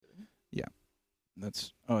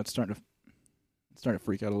It's starting to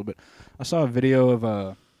freak out a little bit. I saw a video of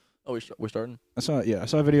Oh, we're starting. I saw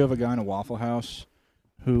a video of a guy in a Waffle House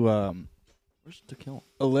who Where's to kill?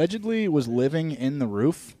 allegedly was living in the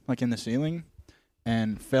roof, like in the ceiling,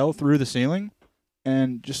 and fell through the ceiling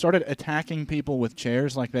and just started attacking people with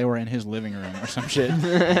chairs like they were in his living room or some shit. What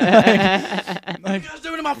are you guys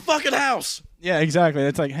doing in my fucking house? Yeah, exactly.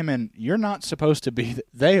 It's like, hey man, you're not supposed to be.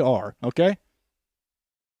 They are, okay?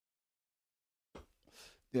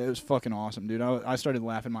 Yeah, it was fucking awesome, dude. I started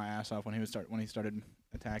laughing my ass off when he started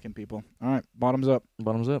attacking people. All right, bottoms up.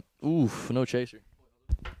 Bottoms up. Oof, no chaser.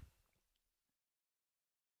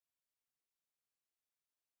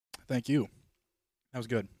 Thank you. That was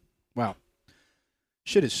good. Wow.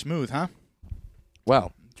 Shit is smooth, huh?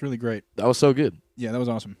 Wow, It's really great. that was so good. Yeah, that was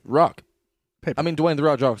awesome. Rock. Paper. I mean, Dwayne The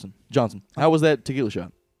Rock Johnson. How was that tequila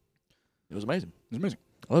shot? It was amazing. It was amazing.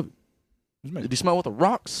 I love it. It was amazing. Did you smell what the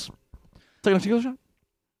rocks? Taking a tequila shot?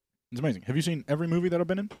 It's amazing. Have you seen every movie that I've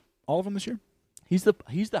been in? All of them this year? He's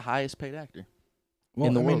the highest paid actor. Well,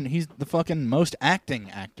 In the I mean, world. he's the fucking most acting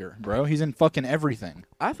actor, bro. He's in fucking everything.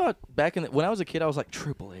 I thought back when I was a kid, I was like,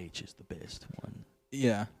 Triple H is the best one.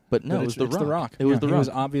 Yeah. But no, But it was it's The Rock. Yeah, It was The he Rock. was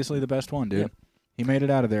obviously the best one, dude. Yeah. He made it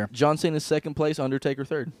out of there. John Cena's second place, Undertaker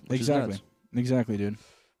third. Which Is Exactly. nuts. Exactly, dude.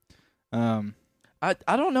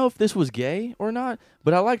 I don't know if this was gay or not,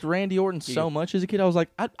 but I liked Randy Orton so much as a kid. I was like,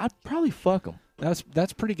 I'd probably fuck him.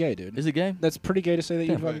 That's pretty gay, dude. Is it gay? That's pretty gay to say that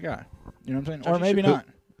you'd Yeah. fuck a guy. You know what I'm saying? Josh, Or you maybe should- not.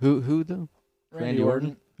 Who though? Randy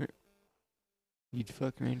Orton? You'd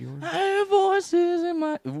fuck Randy Orton? I hear voices in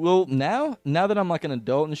my. Well, now that I'm like an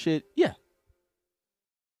adult and shit, yeah.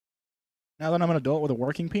 Now that I'm an adult with a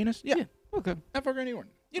working penis, yeah. Yeah. Okay. I fuck Randy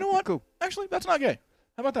Orton. You know what? Cool. Actually, that's not gay.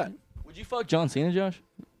 How about that? Would you fuck John Cena, Josh?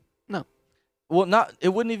 No. Well, not. It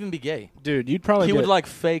wouldn't even be gay. Dude, you'd probably He get, would like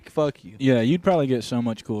fake fuck you. yeah, you'd probably get so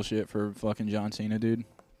much cool shit for fucking John Cena, dude.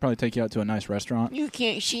 Probably take you out to a nice restaurant. You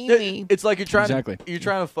can't see me. It's like you're trying. Exactly. You're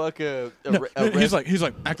trying to fuck a he's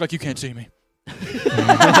like, act like you can't see me.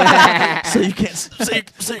 so you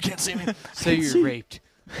can't see me. So you're raped.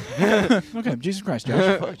 Okay, Jesus Christ,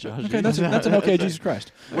 Josh. Fuck Josh. Okay, that's an okay Jesus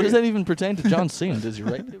Christ. What does that even pertain to John Cena? Does he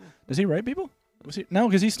rape people? Does he rape people? No,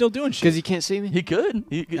 because he's still doing shit. Because you can't see me? He could.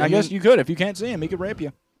 I guess you could. If you can't see him, he could rape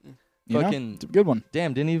you. You know? Fucking- It's a good one.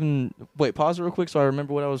 Damn, didn't even wait. Pause it real quick so I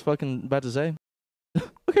remember what I was fucking about to say.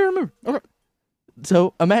 Okay, remember. Okay.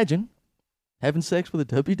 So imagine having sex with a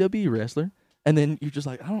WWE wrestler, and then you're just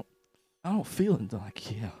like, I don't feel it. They're like,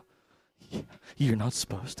 yeah, you're not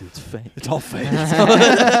supposed to. It's fake. It's all fake. It's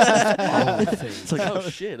like, oh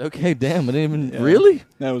shit. Okay, damn. I didn't even Yeah. really.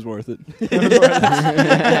 That was worth it.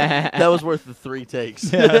 That was worth the 3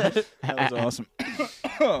 takes. Yeah, that was awesome.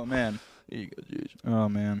 Oh man. Here you go, Juge. Oh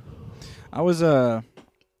man. I was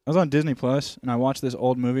on Disney Plus and I watched this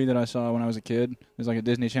old movie that I saw when I was a kid. It was like a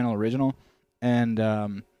Disney Channel original,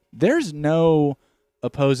 and there's no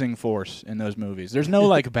opposing force in those movies. There's no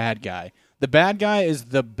like bad guy. The bad guy is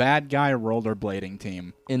the bad guy rollerblading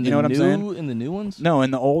team. In You know what I'm saying? In the new ones? No, in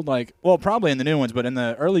the old probably in the new ones, but in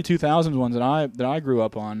the early 2000s ones that I grew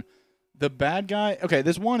up on, the bad guy. Okay,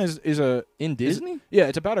 this one is a In Disney? yeah,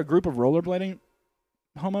 it's about a group of rollerblading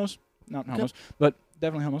homos, not homos, but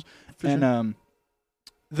definitely homos. For And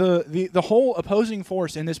the whole opposing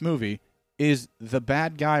force in this movie is the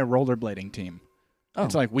bad guy rollerblading team. Oh,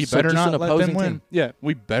 It's like we so better just not an let them opposing win. team. Yeah,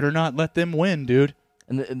 we better not let them win, dude.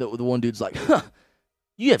 And the one dude's like, huh,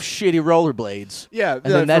 you have shitty rollerblades. Yeah, And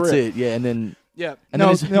then that's it. Yeah, and then Yeah. And no,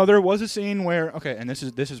 then his- no, there was a scene where and this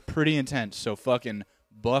is pretty intense. So fucking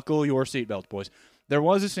buckle your seatbelts, boys. There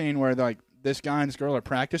was a scene where like this guy and this girl are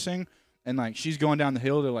practicing, and like she's going down the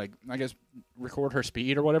hill to like I guess record her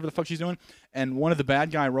speed or whatever the fuck she's doing. And one of the bad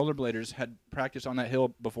guy rollerbladers had practiced on that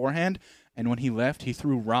hill beforehand, and when he left, he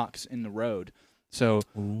threw rocks in the road. So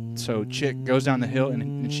chick goes down the hill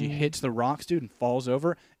and she hits the rocks, dude, and falls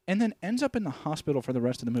over, and then ends up in the hospital for the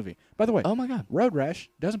rest of the movie. By the way, oh my god. road rash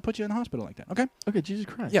doesn't put you in the hospital like that. Okay. Okay, Jesus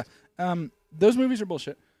Christ. Yeah. Those movies are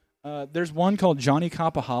bullshit. There's one called Johnny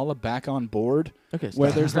Capahala Back on Board, Okay.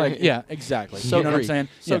 where there's like, yeah, exactly. So you know what I'm Greek. saying?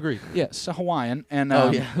 So yeah. Greek. Yeah, so Hawaiian, and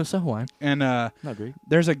Oh yeah. So Hawaiian. and Not Greek.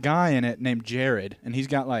 there's a guy in it named Jared, and he's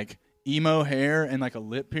got like emo hair and like a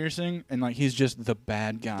lip piercing, and like he's just the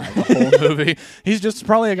bad guy the whole movie. He's just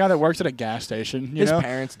probably a guy that works at a gas station. You His know?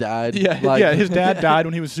 parents died. Yeah, Like, yeah. His dad died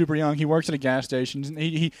when he was super young. He works at a gas station.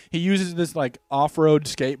 He uses this like off-road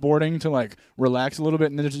skateboarding to like relax a little bit.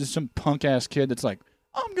 And then there's just some punk ass kid that's like,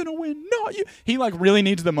 "I'm gonna win, not you." He like really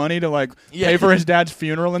needs the money to like Yeah. pay for his dad's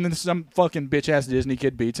funeral, and then some fucking bitch ass Disney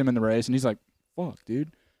kid beats him in the race, and he's like, "Fuck, dude."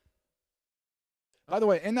 By the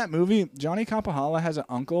way, in that movie, Johnny Capahala has an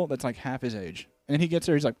uncle that's like half his age, and he gets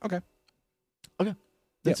there, he's like, "Okay."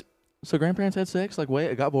 So grandparents had sex, like, wait,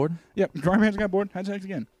 I got bored. Yep, grandparents got bored, had sex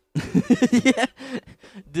again. Yeah.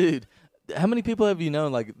 Dude, how many people have you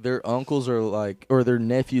known, like, their uncles are, like, or their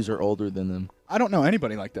nephews are older than them? I don't know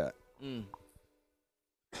anybody like that.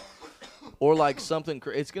 Or, like, something,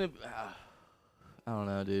 it's going to, I don't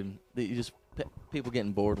know, dude. You just, people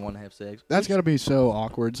getting bored want to have sex. That's got to be so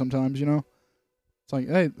awkward sometimes, you know? It's like,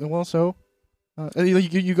 hey, well, so,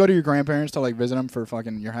 you go to your grandparents to, like, visit them for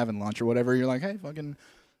fucking, you're having lunch or whatever. You're like, hey, fucking,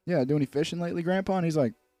 yeah, do any fishing lately, Grandpa? And he's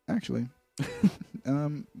like, actually,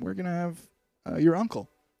 we're going to have your uncle.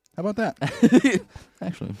 How about that?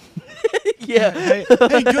 Actually. Yeah.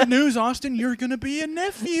 Hey, good news, Austin. You're going to be a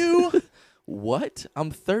nephew. What? I'm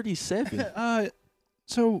 37.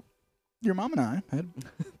 So, your mom and I had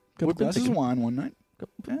a couple We've been glasses of thinking. wine one night.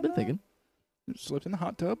 I've been thinking. Slipped in the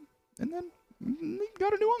hot tub, and then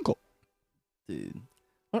got a new uncle. Dude.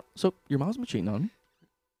 Oh, so your mom's been cheating on me.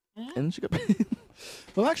 And then she got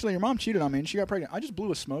Well, actually, your mom cheated on me, and she got pregnant. I just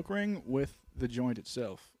blew a smoke ring with the joint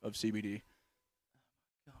itself of CBD.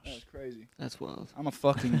 That's crazy. That's wild. I'm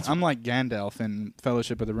like Gandalf in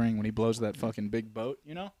Fellowship of the Ring when he blows that fucking big boat,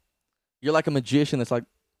 you know? You're like a magician that's like,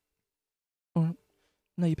 oh,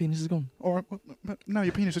 now your penis is gone. Or, now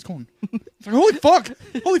your penis is gone. It's like,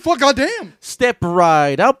 holy fuck, goddamn! Step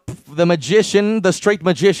right up. The magician, the straight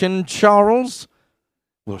magician, Charles,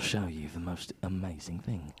 will show you the most amazing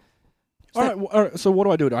thing. All right, so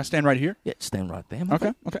what do? Do I stand right here? Yeah, stand right there. my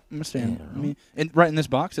Okay, friend. I'm gonna stand. Yeah, Right in this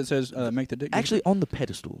box it says make the dick. Actually, on the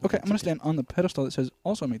pedestal. Okay, I'm gonna stand on the pedestal that says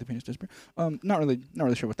also make the penis disappear. Not really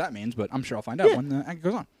sure what that means, but I'm sure I'll find out Yeah. when the act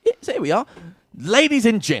goes on. Yeah, so here we are. Ladies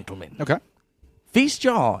and gentlemen, Okay. feast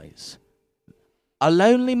your eyes. A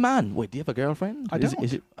lonely man. Wait, do you have a girlfriend? I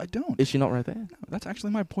don't. I don't. Is she not right there? No, that's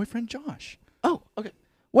actually my boyfriend Josh. Oh, okay.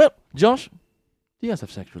 Well, Josh, do you guys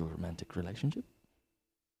have sexual or romantic relationship?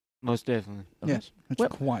 Most definitely. Okay. Yes, it's Well-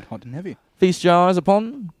 quite hot and heavy. Feast your eyes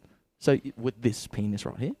upon. So with this penis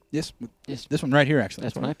right here. Yes, Yes. this one right here actually.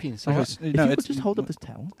 That's my penis. Okay, If you would just hold up this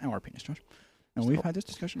towel. our penis, Josh. And we've had this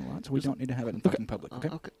discussion a lot, so we don't need to have it in fucking public. Okay.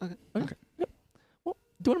 Okay. Well,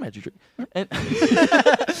 do a magic trick. And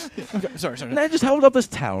Okay. Sorry. now just hold up this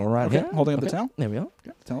towel right Okay, here. holding up the towel. There we are.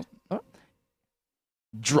 Okay, tell us.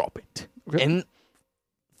 Drop it. Okay. In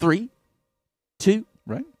 3, 2,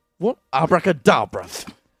 Right. 1. Abracadabra.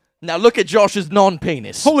 Now look at Josh's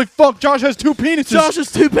non-penis. Holy fuck! Josh has two penises. Josh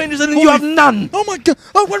has 2 penises and Holy you have none. Oh my god!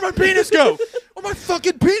 Oh, where'd my penis go? Where'd my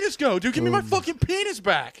fucking penis go, dude? Give me my fucking penis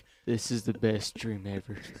back. This is the best dream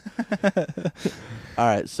ever. All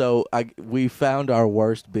right, so we found our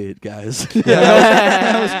worst bit, guys.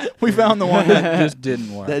 We found the one that just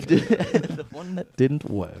didn't work. the one that didn't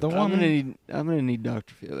work. The I'm one. gonna need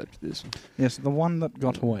Dr. Phil after this one. Yes, the one that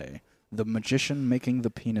got away. The magician making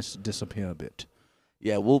the penis disappear bit.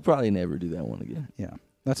 Yeah, we'll probably never do that one again. Yeah,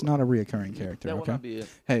 that's not a reoccurring character. That will Okay. not be it.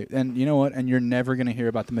 Hey, and you know what? And you're never gonna hear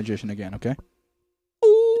about the magician again. Okay.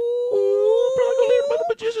 Ooh, probably gonna hear about the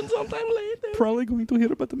magician sometime later. Probably going to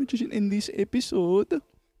hear about the magician in this episode.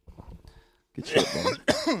 Good shit,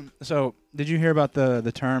 man. So, did you hear about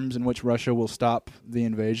the terms in which Russia will stop the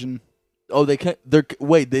invasion? Oh, they can't. They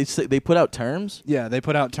put out terms. Yeah, they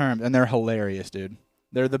put out terms, and they're hilarious, dude.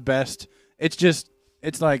 They're the best.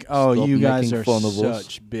 It's like, oh, Stop you guys making are fun of us.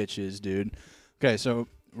 such bitches, dude. Okay, so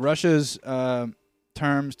Russia's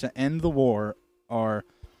terms to end the war are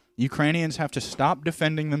Ukrainians have to stop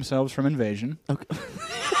defending themselves from invasion. Okay.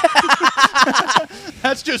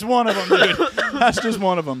 That's just one of them, dude. That's just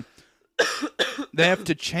one of them. They have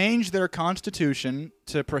to change their constitution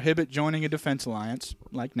to prohibit joining a defense alliance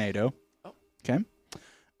like NATO. Okay.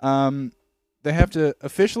 They have to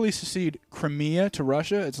officially secede Crimea to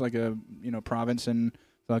Russia. It's like a province in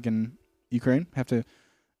fucking Ukraine. Have to,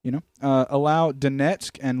 allow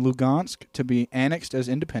Donetsk and Lugansk to be annexed as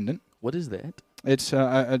independent. What is that? It's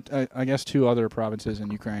I guess 2 other provinces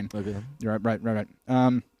in Ukraine. Okay. You're right.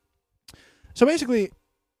 So basically,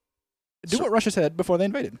 do what Russia said before they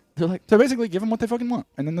invaded. They're like, So basically, give them what they fucking want,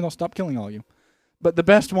 and then they'll stop killing all of you. But the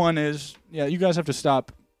best one is, you guys have to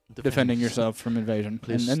stop defending yourself from invasion,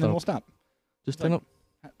 Please and then stop. we'll stop. Just Like, stand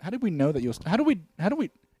up. How did we know that you'll? How do we?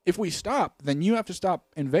 If we stop, then you have to stop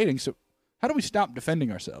invading. So how do we stop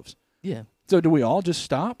defending ourselves? Yeah. So do we all just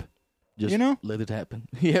stop? Just You know? let it happen.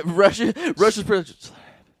 Yeah, Russia's pretty.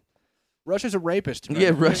 Russia's a rapist.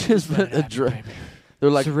 Yeah, Russia's a They're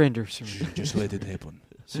like, surrender. Just let it happen.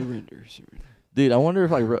 Surrender. dude, I wonder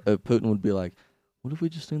if Putin would be like, what if we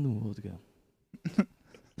just send them vodka?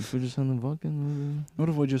 If we just send them vodka? What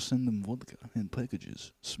if we just send them vodka in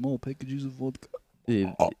packages, small packages of vodka?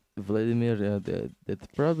 Dude, Vladimir, that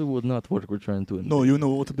probably would not work. We're trying to. No, you know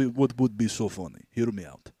what would be so funny? Hear me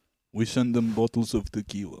out. We send them bottles of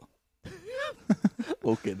tequila.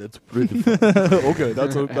 Okay, that's pretty fun. Okay,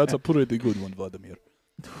 that's a pretty good one, Vladimir.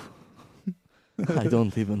 I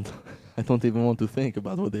don't even want to think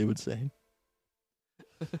about what they would say.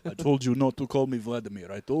 I told you not to call me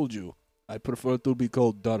Vladimir. I told you. I prefer to be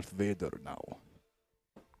called Darth Vader now.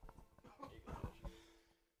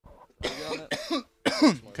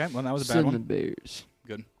 Okay, well, that was a bad Cinnamon one. bears.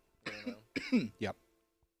 Yep.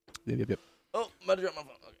 Oh, I'm about to drop my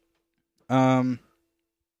phone. Okay.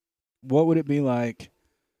 What would it be like?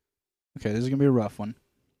 Okay, this is gonna be a rough one.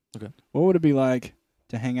 Okay. What would it be like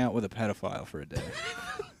to hang out with a pedophile for a day?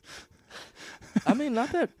 I mean,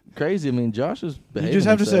 not that crazy. I mean, Josh is You behaving just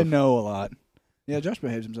have to say himself. no a lot. Yeah, Josh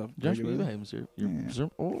behaves himself. Josh regularly. behaves himself. Yeah.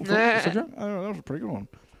 Oh, I don't know, that was a pretty good one.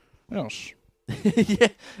 Yes. yeah.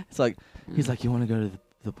 It's like he's like, you want to go to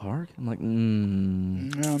the park? I'm like,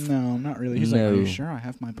 No, not really. He's like, are No. you sure I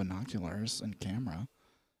have my binoculars and camera?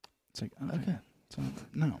 It's like, okay. So,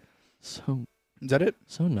 no. So Is that it?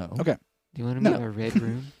 no. Okay. Do you want to No. meet my red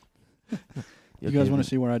room? You guys want to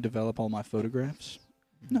see where I develop all my photographs?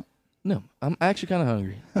 No, I'm actually kind of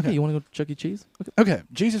hungry. Okay, you want to go to Chuck E. Cheese? Okay. Okay.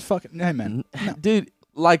 Jesus fucking. Hey, man. No. Dude,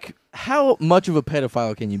 like, how much of a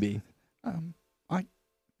pedophile can you be?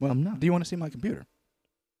 Well, I'm not. Do you want to see my computer?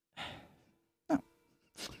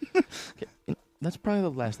 That's probably the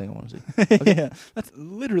last thing I want to see. Okay. Yeah. That's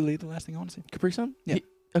literally the last thing I want to see. Capri Sun? Yeah.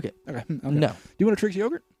 Okay. No. Do you want a Trix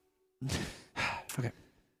yogurt? Jesus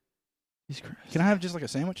Christ. Can I have just like a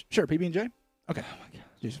sandwich? Sure. PB and J. Okay. Oh my God.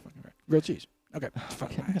 Jesus fucking Christ. Grilled cheese. Okay.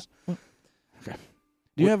 Fucking Okay. nice. Okay.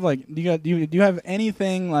 Do you have like do you have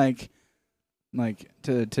anything like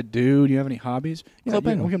to do? Do you have any hobbies? Yeah, Club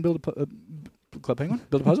Penguin. we can build a Club Penguin.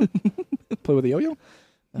 Build a puzzle. Play with a yo-yo.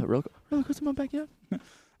 Roller coaster in my backyard?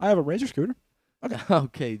 I have a Razor scooter.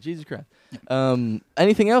 Okay, Jesus Christ.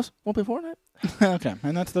 Anything else? Want to play Fortnite? Okay,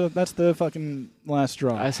 and that's the fucking last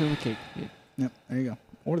straw. Ice on the cake. Yeah. Yep, there you go.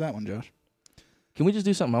 Order that one, Josh. Can we just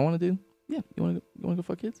do something I want to do? Yeah. You want to go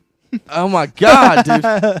fuck kids? Oh my God, dude.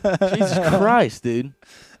 Jesus Christ, dude.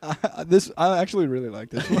 I actually really like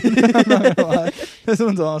this one. I'm not gonna lie. This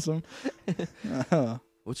one's awesome.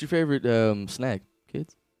 What's your favorite snack,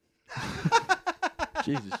 kids?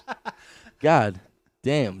 Jesus. God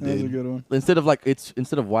damn, That was a dude. good one. Instead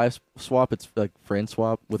of wife swap, it's like friend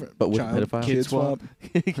swap but with Child, pedophile. kid swap.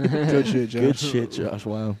 Good shit, Josh. Good shit, Josh.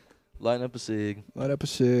 Wow. Lighten up a cig. Light up a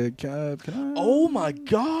cig. Can I? Oh my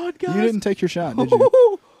God, guys. You didn't take your shot, did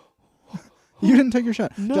you? You didn't take your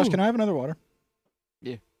shot. No. Josh, can I have another water?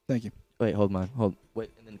 Yeah. Thank you. Wait, hold mine.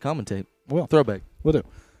 Wait, and then commentate. Well, Throwback. we'll do.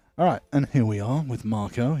 All right, and here we are with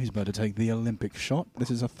Marco. He's about to take the Olympic shot.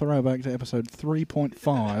 This is a throwback to episode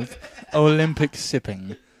 3.5, Olympic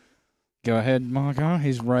sipping. Go ahead, Marco.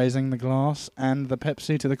 He's raising the glass and the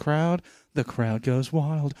Pepsi to the crowd. The crowd goes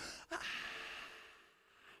wild.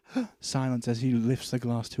 Silence as he lifts the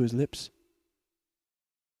glass to his lips.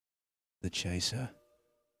 The chaser.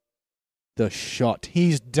 The shot.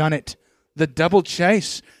 He's done it. The double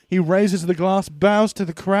chase. He raises the glass, bows to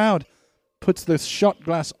the crowd, puts the shot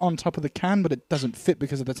glass on top of the can, but it doesn't fit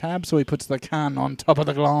because of the tab, so he puts the can on top of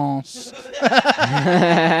the glass.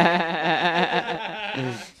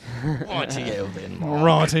 Rightio then,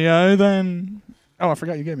 Mark. Rightio then. Oh, I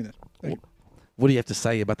forgot you gave me this. Thank you. What do you have to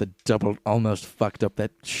say about the double almost fucked up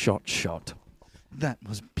that shot? That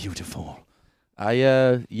was beautiful. So I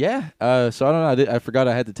don't know. I forgot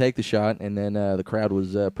I had to take the shot, and then the crowd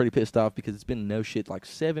was pretty pissed off because it's been no shit like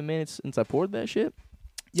 7 minutes since I poured that shit.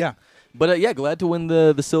 Yeah. But yeah, glad to win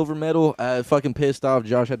the silver medal. Fucking pissed off.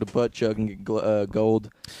 Josh had to butt chug and get gold.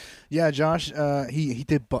 Yeah, Josh, he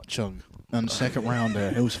did butt chug on the second round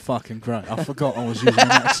there. It was fucking great. I forgot I was using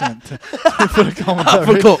an accent for the commentary. I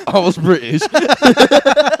forgot I was British.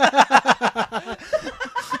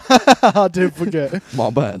 I did forget. My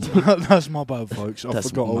bad. That's my bad, folks. I That's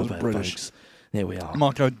forgot I my was bad, British. folks. There we are.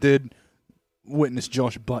 Marco did witness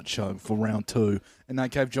Josh butt chug for round 2, and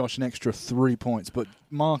that gave Josh an extra 3 points. But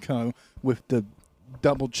Marco, with the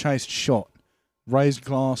double chased shot, raised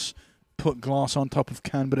glass, put glass on top of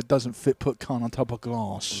can, but it doesn't fit, put can on top of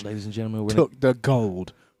glass, Ladies and gentlemen, we're took the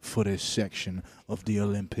gold for this section of the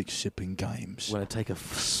Olympic sipping games. going to take a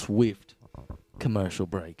swift commercial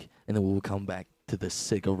break, and then we'll come back to the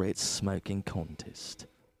cigarette smoking contest.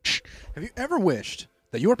 Have you ever wished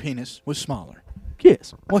that your penis was smaller?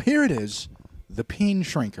 Yes. Well, here it is, the Peen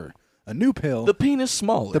Shrinker, a new pill. The penis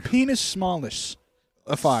smaller. The penis smallest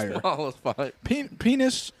fire. Smallest fire.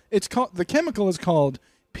 Penis. It's called, the chemical is called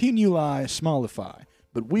Penuli Smallify,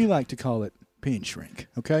 but we like to call it Peen Shrink.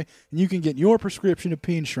 Okay, and you can get your prescription of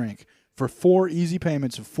Peen Shrink for 4 easy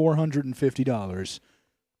payments of $450.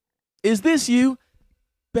 Is this you?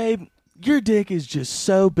 Babe, your dick is just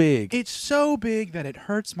so big. It's so big that it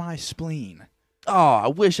hurts my spleen. Oh, I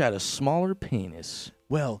wish I had a smaller penis.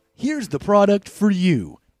 Well, here's the product for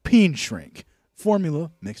you. Peen Shrink.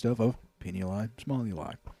 Formula mixed up of peniali,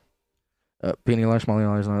 smalluli. Peniali,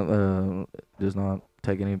 smalluli does not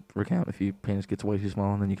take any account if your penis gets way too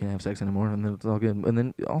small and then you can't have sex anymore and then it's all good. And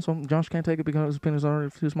then also Josh can't take it because his penis is already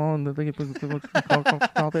too small and they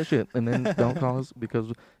call that shit. And then don't call us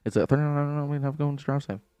because it's a we have going to drive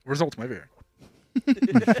safe. Results may vary.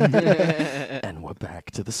 And we're back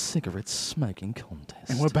to the cigarette smoking contest.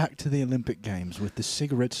 And we're back to the Olympic Games with the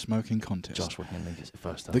cigarette smoking contest. Joshua Henley is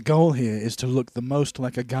first up. The goal here is to look the most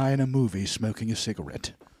like a guy in a movie smoking a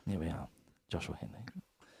cigarette. Here we are. Joshua Henley.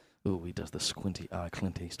 Ooh, he does the squinty eye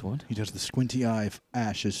Clint Eastwood. He does the squinty eye of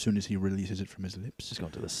ash as soon as he releases it from his lips. He's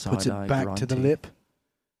going to the side Puts it eye back to the grunty. lip.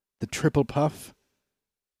 The triple puff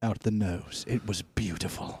out the nose. It was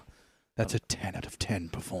beautiful. That's a 10 out of 10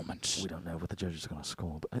 performance. We don't know what the judges are going to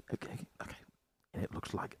score, but okay. And it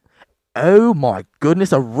looks like, oh my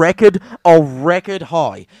goodness, a record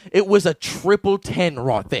high. It was a triple 10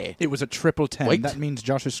 right there. It was a triple 10. Wait. That means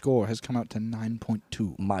Josh's score has come out to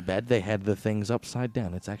 9.2. My bad. They had the things upside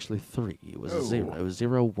down. It's actually 3. It was a Oh. 0. It was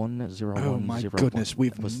 0, 1, 0, 1, Oh my 0, goodness, 1.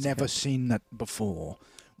 we've That was never terrible. seen that before.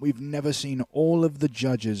 We've never seen all of the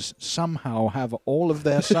judges somehow have all of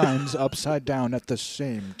their signs upside down at the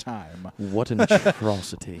same time. What an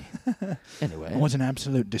atrocity. Anyway. It was an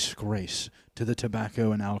absolute disgrace to the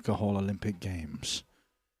Tobacco and Alcohol Olympic Games.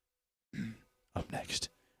 Up next,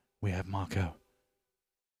 we have Marco.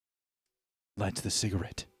 Lights the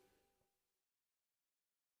cigarette.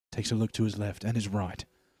 Takes a look to his left and his right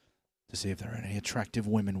to see if there are any attractive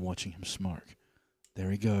women watching him smoke.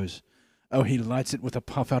 There he goes. Oh, he lights it with a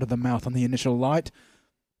puff out of the mouth on the initial light.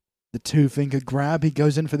 The 2-finger grab, he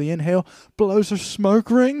goes in for the inhale, blows a smoke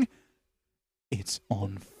ring. It's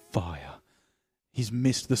on fire. He's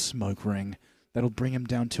missed the smoke ring. That'll bring him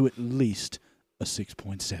down to at least a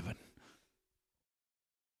 6.7.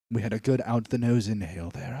 We had a good out-the-nose inhale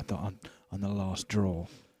there at on the last draw.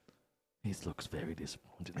 He looks very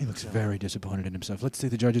disappointed. He looks very disappointed in himself. Let's see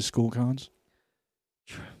the judges' scorecards.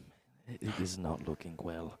 It is not looking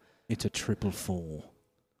well. It's a 4.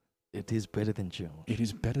 It is better than Josh. It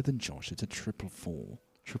is better than Josh. It's a 4. 4.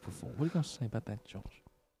 What are you going to say about that, Josh?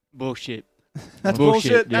 Bullshit. That's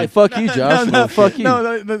Bullshit, dude. Hey, fuck you, Josh. No, Well, fuck you. No,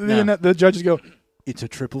 No. the judges go, it's a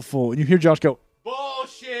 4. And you hear Josh go,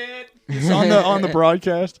 bullshit. It's on the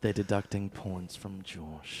broadcast. They're deducting points from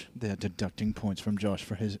Josh. They're deducting points from Josh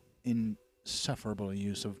for his insufferable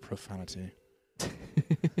use of profanity.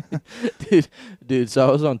 dude, so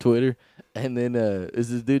I was on Twitter, and then is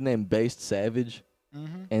this dude named Based Savage,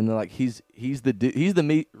 and like he's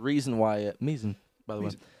the reason why Meeson, by the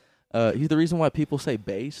way, he's the reason why people say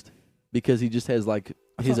based, because he just has like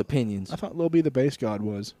his opinions. I thought Lil B the bass god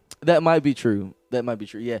was. That might be true.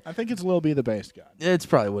 Yeah, I think it's Lil B the bass god. it's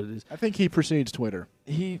probably what it is. I think he precedes Twitter.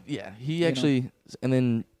 He You actually, and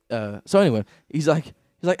then so anyway, he's like,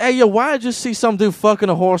 hey yo, why I just see some dude fucking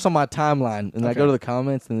a horse on my timeline, and I Okay. go to the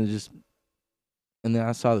comments, and and then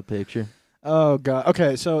I saw the picture. Oh god.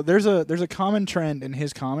 Okay, so there's a common trend in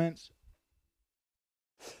his comments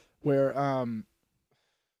where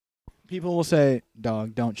people will say,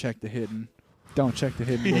 "Dog, don't check the hidden. Don't check the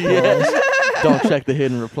hidden replies." Don't check the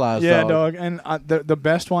hidden replies. Yeah, dog. dog. And the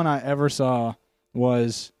best one I ever saw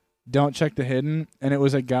was "Don't check the hidden," and it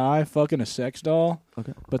was a guy fucking a sex doll.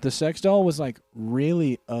 Okay. But the sex doll was like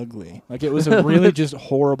really ugly. Like it was a really just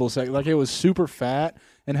horrible sex. Like it was super fat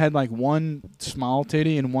and had like one small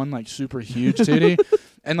titty and one like super huge titty.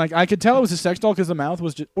 And like I could tell it was a sex doll because the mouth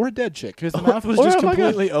was just, or a dead chick because the mouth was or just oh my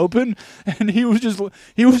God. completely open, and he was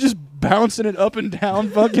just bouncing it up and down,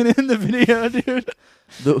 fucking in the video, dude.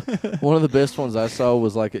 One of the best ones I saw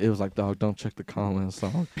was like it was like, dog, don't check the comments.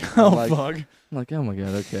 Dog. Oh like, fuck. I'm like, oh my god,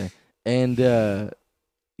 okay. And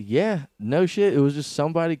yeah, no shit. It was just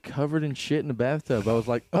somebody covered in shit in the bathtub. I was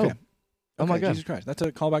like, oh, Okay. oh my Okay, god, Jesus Christ. That's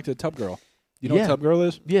a callback to Tub Girl. You know Yeah. what Tub Girl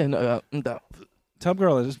is? yeah, no, no. Tub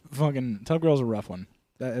Girl is Tub Girl's a rough one.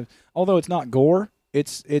 Although it's not gore,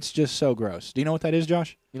 it's just so gross. Do you know what that is,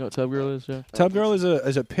 Josh? You know what Tub Girl is, Josh? Tub Girl is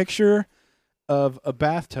a picture of a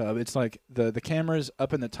bathtub. It's like the camera's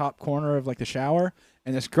up in the top corner of like the shower,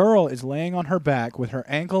 and this girl is laying on her back with her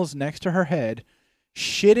ankles next to her head,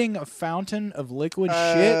 shitting a fountain of liquid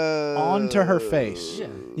shit onto her face. Yeah.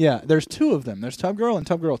 Yeah, there's 2 of them. There's Tub Girl and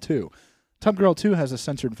Tub Girl 2. Tub Girl 2 has a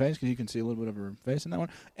censored face because you can see a little bit of her face in that one.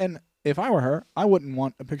 And if I were her, I wouldn't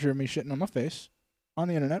want a picture of me shitting on my face on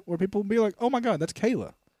the internet where people would be like, oh my god, that's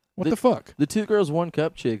Kayla. What the fuck? The 2 girls, 1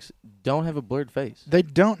 cup chicks don't have a blurred face. They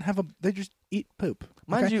don't have they just eat poop.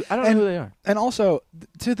 Mind Okay? you, I don't know who they are. And also,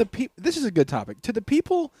 to the this is a good topic. To the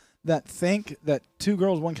people that think that 2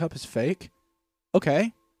 girls, 1 cup is fake,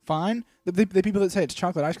 okay, fine. The people that say it's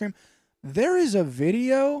chocolate ice cream, there is a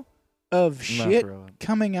video of I'm shit gonna throw up.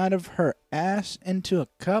 coming out of her ass into a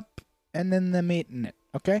cup and then them eating it,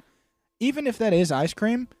 okay? Even if that is ice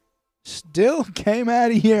cream, still came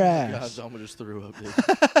out of your God, ass. I almost just threw up, dude.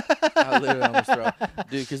 I literally almost threw up.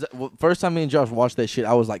 Dude, because first time me and Josh watched that shit,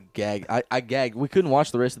 I was like gagged. I gagged. We couldn't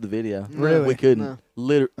watch the rest of the video. Really? We couldn't. No.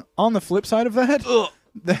 Literally. On the flip side of that,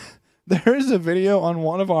 there is a video on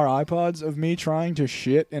one of our iPods of me trying to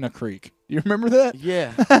shit in a creek. You remember that?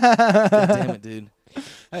 Yeah. God damn it, dude.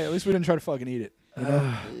 Hey, at least we didn't try to fucking eat it. You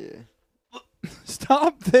know? Yeah.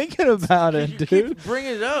 Stop thinking about it, You dude. keep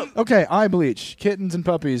bringing it up. Okay, eye bleach, kittens and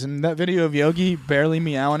puppies, and that video of Yogi barely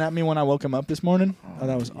meowing at me when I woke him up this morning. Oh,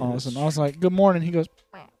 that was awesome. I was like, "Good morning." He goes,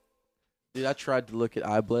 Dude, I tried to look at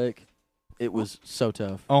iBlack. It was so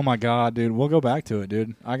tough. "Oh my god, dude, we'll go back to it,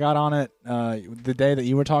 dude." I got on it the day that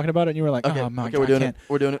you were talking about it, and you were like, Okay, "Oh my okay, god, we're doing I it.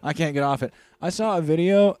 We're doing it. can't get off it." I saw a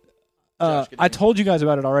video. Josh, get I in. told you guys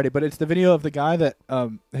about it already, but it's the video of the guy that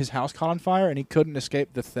his house caught on fire and he couldn't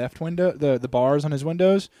escape the theft window, the bars on his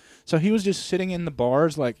windows. So he was just sitting in the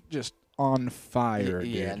bars, like just on fire.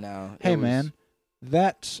 Yeah, dude. no. Hey man,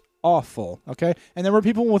 that's awful. Okay, and there were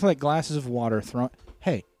people with like glasses of water thrown.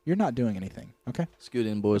 Hey, you're not doing anything. Okay, Scoot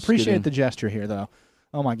in, boys. appreciate the gesture here though.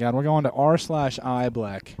 Oh my god, we're going to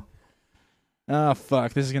r/iBlack. Oh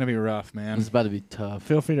fuck, this is gonna be rough, man. It's about to be tough.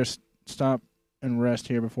 Feel free to stop and rest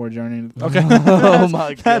here before journeying. Okay. Oh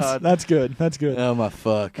my god. That's good. That's good. Oh my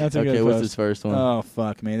fuck. That's a okay, good what's post. this first one? Oh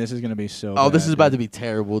fuck me, this is gonna be so. Oh, this bad, is about dude. to be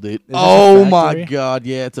terrible, dude. this a Oh my factory? god,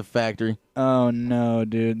 yeah, it's a factory. Oh no,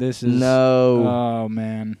 dude, this is. No. Oh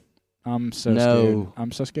man, I'm so No. scared.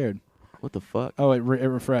 I'm so scared. What the fuck? Oh, it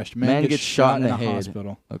refreshed. Man gets shot in in the a head.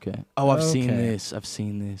 hospital. Okay. Oh, I've seen Okay. this. I've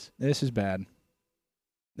seen this. This is bad.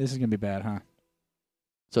 This is gonna be bad, huh?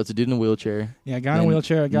 So it's a dude in a wheelchair. Yeah, a guy in a Then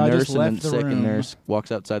wheelchair. A guy nurse just left and the then second room. nurse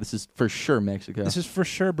walks outside. This is for sure Mexico. This is for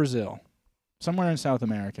sure Brazil, somewhere in South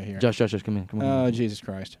America here. Josh, come in. Come on. Oh Jesus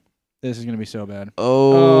Christ, this is gonna be so bad.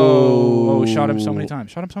 Oh. Shot him so many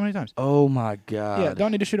times. Shot him so many times. Oh my god. Yeah,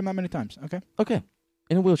 don't need to shoot him that many times. Okay. Okay.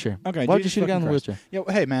 In a wheelchair. Okay. Why'd you Jesus shoot a guy in fucking a Christ. wheelchair? Yeah,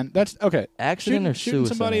 well, hey man, that's okay. Accident or Shooting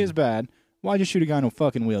suicide? somebody is bad. Why'd you shoot a guy in a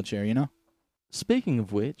fucking wheelchair? You know? Speaking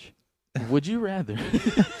of which, would you rather?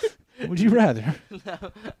 Would you rather? No,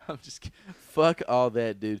 I'm just kidding. Fuck all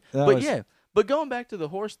that, dude. That But was- yeah, but going back to the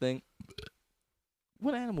horse thing,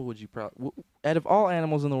 what animal would you out of all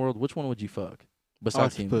animals in the world, which one would you fuck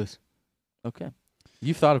besides human? Octopus. Okay,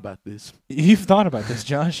 you've thought about this. You've thought about this,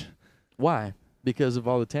 Josh? Why? Because of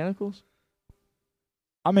all the tentacles?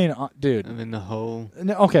 I mean, dude. And then the whole.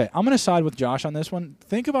 No, okay, I'm gonna side with Josh on this one.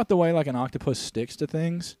 Think about the way like an octopus sticks to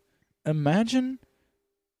things. Imagine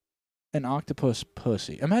an octopus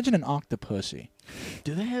pussy. Imagine an octopussy.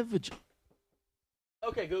 Do they have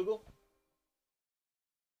Okay, Google.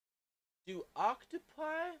 Do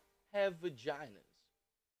octopi have vaginas?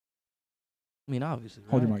 I mean, obviously.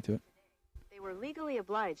 Hold your right? mic to it. They were legally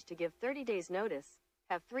obliged to give 30 days notice,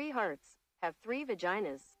 have 3 hearts, have 3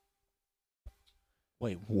 vaginas.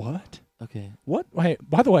 Wait, what? Okay. What? Wait,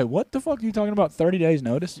 by the way, what the fuck are you talking about? 30 days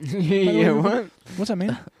notice? Yeah, what? What's that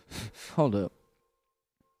mean? Hold up.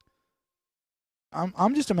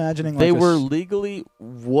 I'm just imagining like They a were s- legally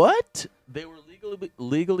what? They were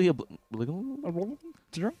legally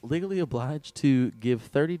obliged to give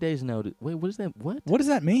 30 days notice. Wait, what is that? What? What does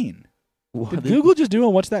that mean? What Did did- Google just do a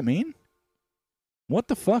what's that mean? What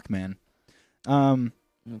the fuck, man?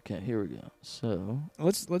 Okay, here we go. So,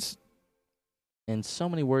 Let's and so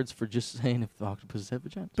many words for just saying if the octopus have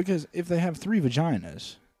vaginas. because if they have 3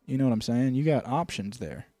 vaginas, you know what I'm saying? You got options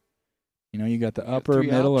there. You know, you got the got upper, 3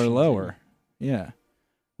 middle, or options, lower. Yeah.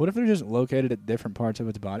 What if they're just located at different parts of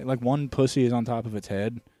its body? Like one pussy is on top of its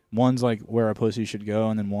head, one's like where a pussy should go,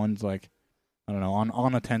 and then one's like, I don't know,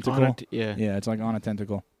 on a tentacle. Yeah. Yeah, it's like on a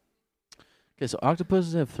tentacle. Okay, so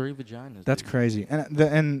octopuses have 3 vaginas. That's dude. crazy.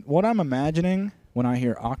 And what I'm imagining when I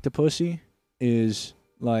hear octopussy is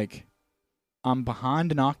like I'm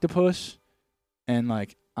behind an octopus and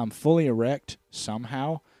like I'm fully erect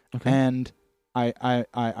somehow, Okay. and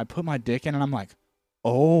I put my dick in and I'm like,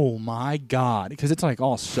 oh my god, because it's like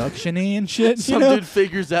all suctiony and shit. Some you know? dude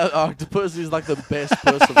figures out octopus is like the best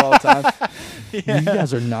puss of all time. Yeah. You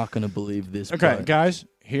guys are not gonna believe this. Okay, but- guys,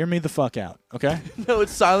 hear me the fuck out. Okay. No,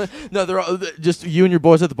 it's silent. No, they're all, just you and your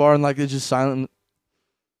boys at the bar, and like it's just silent.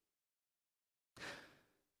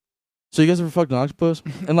 So you guys ever fucked an octopus?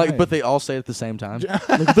 And like, Hey. but they all say it at the same time.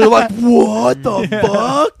 Like, they're like, "What the Yeah.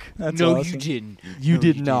 fuck? That's No, awesome. you didn't. You No,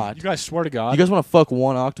 did you not. You guys swear to God You guys want to fuck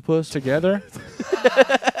one octopus? together?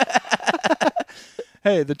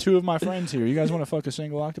 Hey, the two of my friends here. You guys want to fuck a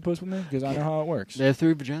single octopus with me? Because I know how it works. They have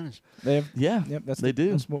 3 vaginas. They have. Yeah, Yep. That's they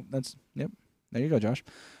do. That's yep. There you go, Josh.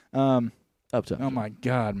 Up top. Oh my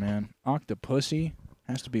God, man, Octopussy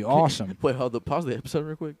has to be awesome. Wait, hold up. Pause the episode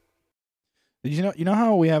real quick. Did you know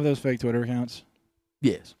how we have those fake Twitter accounts?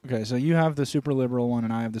 Yes. Okay, so you have the super liberal one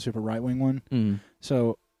and I have the super right wing one. Mm.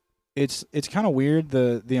 So it's kind of weird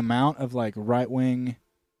the amount of like right wing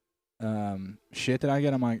shit that I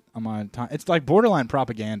get on my time. It's like borderline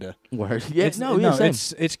propaganda. Word. Yeah. It's,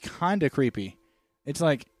 Same. it's kind of creepy. It's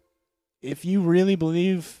like if you really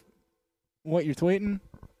believe what you're tweeting,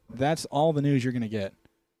 that's all the news you're gonna get.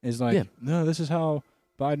 Is like, Yeah. no, this is how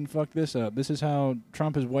Biden fucked this up. This is how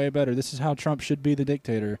Trump is way better. This is how Trump should be the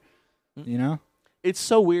dictator. You know? It's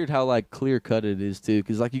so weird how like clear cut it is too,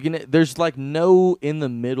 because like there's like no in the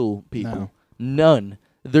middle people, none.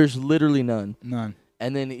 There's literally none. None.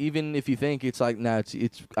 And then even if you think it's like, nah, it's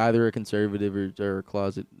either a conservative or a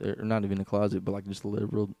closet, or not even a closet, but like just a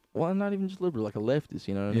liberal. Well, not even just liberal, like a leftist.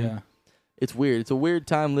 You know what I mean? Yeah. It's weird. It's a weird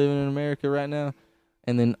time living in America right now.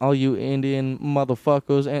 And then all you Indian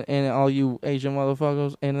motherfuckers, and all you Asian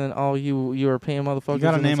motherfuckers, and then all you European motherfuckers. You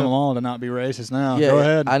gotta and name then them all to not be racist now. Yeah, Go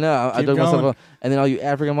ahead. I know. I Keep dug myself going. up. And then all you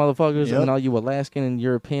African motherfuckers, Yep. and then all you Alaskan and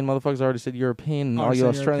European motherfuckers. I already said European. And all Already you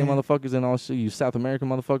said Australian European. motherfuckers, and also you South American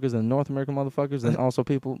motherfuckers, and North American motherfuckers, and also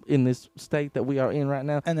people in this state that we are in right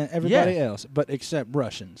now. And then everybody else, but except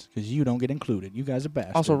Russians, because you don't get incled. You guys are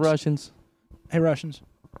bastards. Also Russians. Hey, Russians.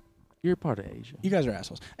 You're part of Asia. You guys are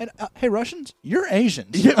assholes. And hey, Russians, you're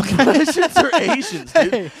Asians. Russians are Asians,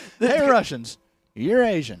 dude. Hey, Russians, you're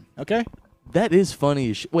Asian. Okay. That is funny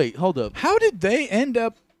as shit. Wait, hold up. How did they end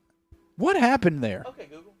up? What happened there? Okay,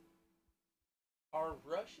 Google. Are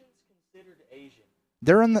Russians considered Asian?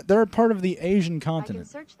 They're part of the Asian I can continent.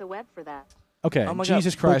 search the web for that. Okay. Oh my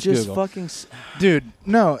Jesus God, Christ, but just Google. fucking Dude,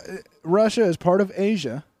 no. Russia is part of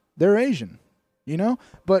Asia. They're Asian. You know.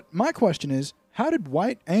 But my question is, how did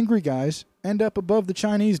white angry guys end up above the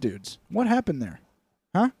Chinese dudes? What happened there?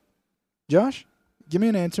 Huh? Josh, give me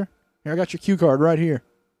an answer. Here, I got your cue card right here.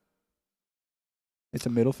 It's a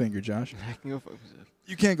middle finger, Josh. I can go fuck myself.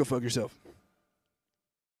 You can't go fuck yourself.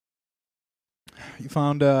 You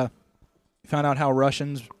found out how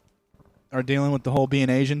Russians are dealing with the whole being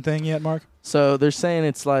Asian thing yet, Mark? So they're saying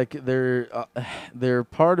it's like they're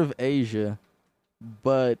part of Asia,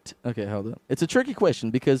 but okay, hold on. It's a tricky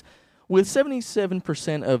question because with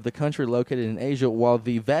 77% of the country located in Asia, while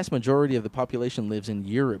the vast majority of the population lives in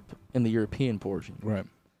Europe, in the European portion, Right.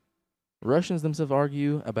 Russians themselves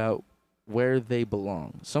argue about where they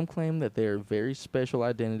belong. Some claim that they're a very special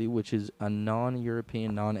identity, which is a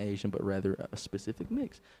non-European, non-Asian, but rather a specific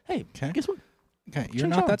mix. Hey, Okay. guess what? Okay, you're Ching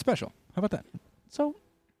not chong. that special. How about that? So,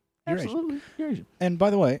 You're Asian. absolutely, you're Asian. And by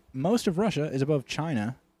the way, most of Russia is above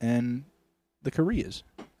China and the Koreas,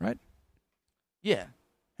 right? Yeah.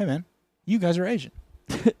 Hey, man, you guys are Asian.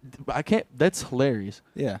 I can't. That's hilarious.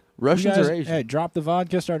 Yeah. Russians You guys, are Asian. Hey, drop the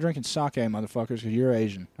vodka, start drinking sake, motherfuckers, because you're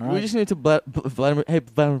Asian. All right? We just need to Vladimir. Hey,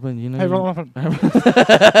 Vladimir, you know. Hey,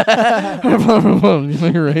 You know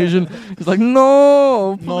you're Asian. He's like,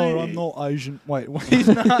 no, please. no, I'm not Asian. Wait, he's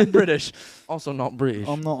not British. Also not British.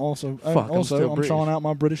 I'm not also. Fuck, I'm also, still I'm British. trying out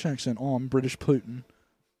my British accent. Oh, I'm British Putin.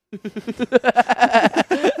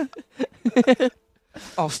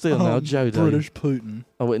 Oh, still no, I'm judo. British Putin.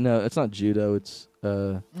 Oh wait, no, it's not judo. It's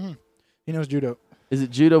He knows judo. Is it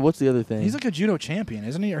judo? What's the other thing? He's like a judo champion,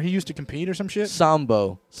 isn't he? Or he used to compete or some shit?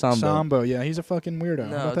 Sambo. Sambo. Yeah, he's a fucking weirdo. How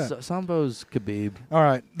No, about that? Sambo's Khabib. All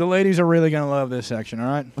right, the ladies are really going to love this section, all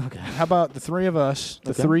right? Okay. How about the three of us,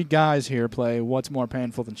 the Okay. three guys here play What's More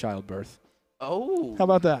Painful Than Childbirth? Oh. How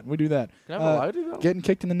about that? We do that. Can I have a lighter though? Getting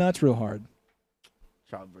kicked in the nuts real hard.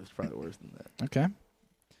 Childbirth's probably worse than that. Okay.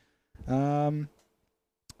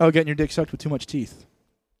 Getting your dick sucked with too much teeth.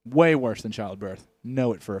 Way worse than childbirth.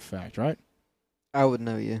 Know it for a fact, right? I would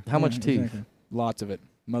know, yeah. How much Yeah, teeth? exactly. Lots of it.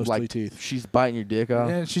 Mostly Like teeth. she's biting your dick off.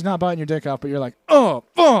 Yeah, she's not biting your dick off, but you're like, fuck,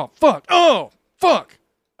 fuck. All right, You know what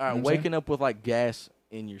I'm waking up with like gas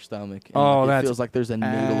in your stomach. And Oh, it that's feels like there's a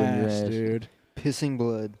needle in your ass. dude. Pissing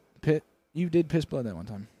blood. You did piss blood that one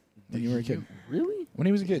time when you were a kid. Really? When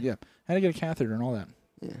he was a kid, yeah. Had to get a catheter and all that.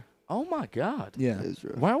 Yeah. Oh my God. Yeah. It was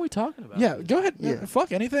rough. Why are we talking about? Yeah, this? go ahead. Yeah.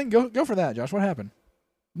 Fuck anything. Go for that, Josh. What happened?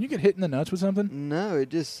 You get hit in the nuts with something? No, I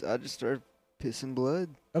just started pissing blood.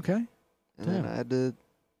 Okay. And then Damn. I had to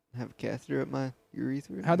have a catheter up my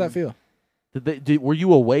urethra. How'd that feel? Were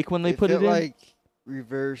you awake when they put felt it in? like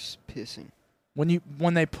reverse pissing.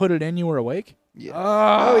 When they put it in, you were awake? Yeah.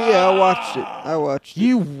 Oh yeah, I watched it.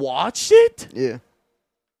 You watched it? Yeah.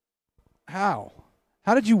 How?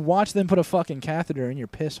 How did you watch them put a fucking catheter in your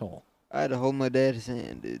piss hole? I had to hold my dad's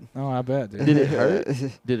hand, dude. Oh, I bet, dude. Did it hurt?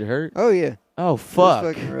 Did it hurt? Oh yeah. Oh It was fuck!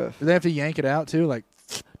 fucking rough. Did they have to yank it out too? Like,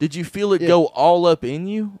 Did you feel it Yeah. go all up in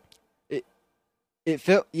you? It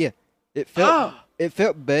felt it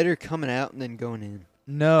felt better coming out than going in.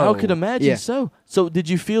 no. I could imagine Yeah. so. So did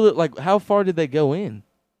you feel it like? How far did they go in?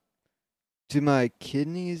 To my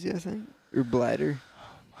kidneys, I think, or bladder.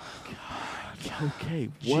 Okay,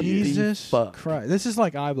 what Jesus the fuck? Christ. This is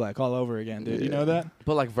like eye black all over again, dude. You know that?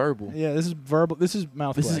 But like verbal. Yeah, this is verbal. This is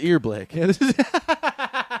mouth This black. is ear black. Yeah, this is.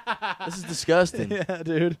 This is disgusting. Yeah,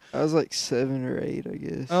 dude. I was like 7 or 8, I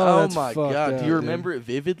guess. Oh, Oh that's my fucked god! up, Do you dude. remember it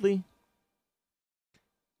vividly?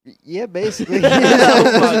 Yeah, basically.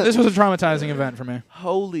 This was a traumatizing event for me.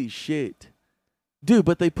 Holy shit, dude!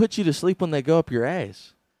 But they put you to sleep when they go up your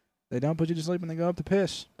ass. They don't put you to sleep when they go up to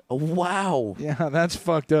piss. Wow. Yeah, that's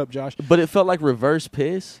fucked up, Josh. But it felt like reverse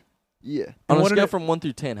piss. Yeah. On And a what did scale it- from 1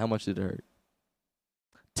 through 10, how much did it hurt?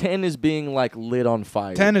 10 is being like lit on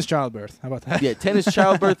fire. 10 is childbirth. How about that? Yeah, 10 is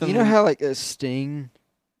childbirth. And You know how like a sting,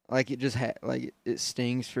 like it just it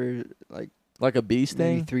stings for like like a bee maybe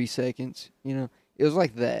sting? 3 seconds. You know, it was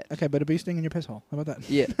like that. Okay, but a bee sting in your piss hole. How about that?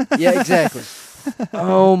 Yeah. Yeah. Exactly.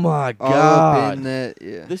 Oh my All up god! in that.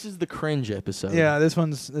 Yeah. This is the cringe episode. Yeah, this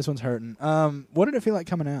one's hurting. What did it feel like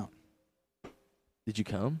coming out? Did you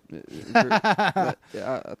come? It hurt, but,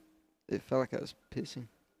 yeah, it felt like I was pissing.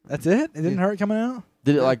 That's it? It didn't Yeah. hurt coming out?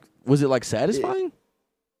 Did it Yeah. like? Was it like satisfying?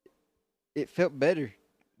 It felt better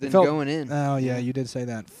than felt- going in. Oh, yeah, you did say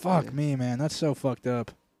that. Fuck Yeah. me, man. That's so fucked up.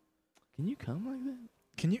 Can you come like that?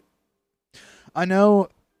 Can you? I know.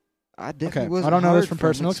 I definitely Okay, wasn't I don't know this hard from from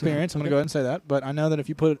personal it, so- experience. I'm going to go ahead and say that. But I know that if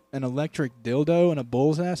you put an electric dildo in a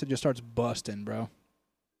bull's ass, it just starts busting, bro.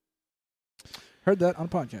 Heard that on a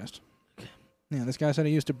podcast. Yeah, this guy said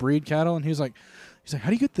he used to breed cattle, and he's like, how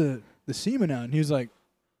do you get the semen out? And he was like,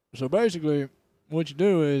 so basically, what you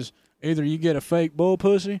do is either you get a fake bull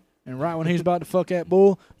pussy, and right when he's about to fuck that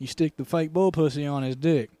bull, you stick the fake bull pussy on his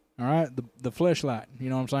dick. All right, the fleshlight. You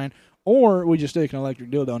know what I'm saying? Or we just stick an electric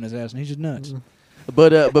dildo in his ass, and he's just nuts.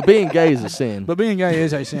 But being gay is a sin. But being gay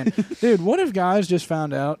is a sin. Dude, what if guys just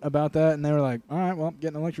found out about that and they were like, all right, well, I'm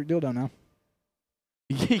getting an electric dildo now.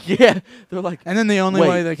 Yeah, they're like, And then the only Wait.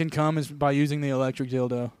 way they can come is by using the electric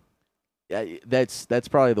dildo. yeah, that's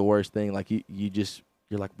probably the worst thing. Like you're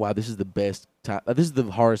like, wow, this is the best time. This is the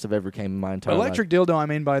hardest I've ever came in my entire Electric dildo, I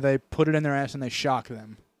mean by they put it in their ass and they shock them.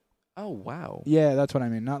 life. Oh wow. Yeah, that's what I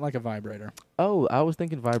mean. Not like a vibrator. Oh, I was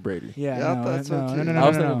thinking vibrator. Yeah, Yeah, I no, thought so, no, too. no, no, no, I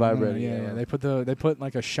was no, thinking no, vibrator, no, yeah. yeah. They put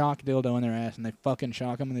like a shock dildo in their ass and they fucking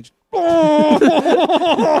shock them and they just.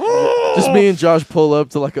 Just me and Josh pull up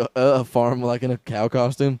to like a farm like in a cow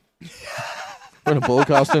costume. Or in a bull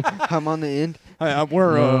costume. I'm on the end. Hey,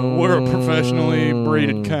 we're a professionally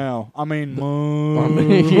breeded cow. I mean,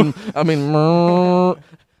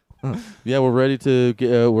 yeah, we're ready to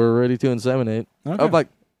inseminate. okay. I'm like,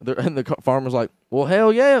 and the farmer's like, well,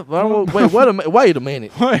 hell yeah. Wait a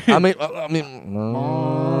minute. I mean,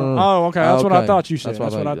 oh, okay. That's what I Okay. thought you said. That's what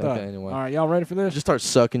That's what I I- thought. okay, anyway. All right, y'all ready for this? just start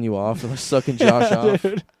sucking you off, and sucking Josh off.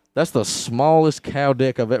 Dude. That's the smallest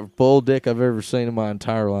bull dick I've ever seen in my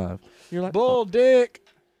entire life. You're like, Bull dick.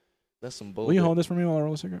 that's some bull. Will you dick. hold this for me while I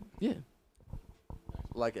roll a cigarette? Yeah.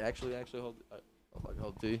 Like actually hold.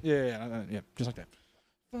 Hold to you. Yeah, just like that.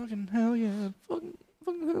 Fucking hell yeah, Fucking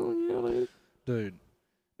hell yeah, dude. dude.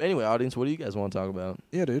 Anyway, audience, what do you guys want to talk about?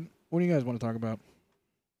 Yeah, dude. What do you guys want to talk about?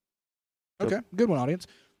 Yep. Okay, good one, audience.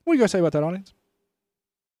 What do you guys say about that, audience?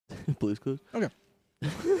 Blue's Clues. Okay.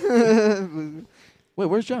 Wait,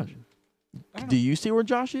 where's Josh? I don't Do you see where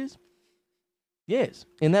Josh is? Yes,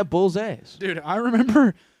 in that bull's ass. Dude, I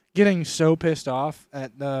remember getting so pissed off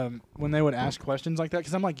at when they would ask questions like that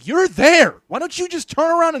because I'm like, you're there. Why don't you just turn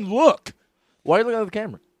around and look? Why are you looking at the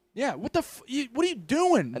camera? Yeah, what the what are you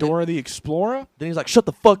doing, then- Dora the Explorer? Then he's like, shut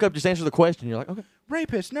the fuck up, just answer the question. You're like, okay.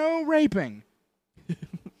 Rapist, no raping.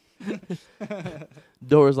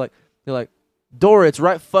 Dora's like, you're like, Dora, it's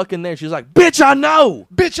right fucking there. She's like, bitch, I know.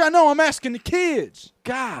 Bitch, I know. I'm asking the kids.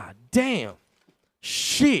 God damn.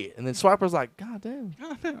 Shit. And then Swiper's like, God damn. All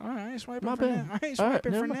right, I ain't swiping My for bad. that. I ain't All right,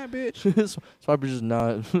 swiping never for mind. that, bitch. Swiper's just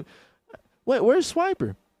not. Wait, where's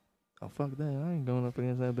Swiper? Oh, fuck that. I ain't going up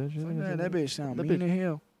against that bitch. Fuck that bitch sound That mean bitch- to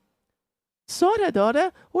hell. Sorry,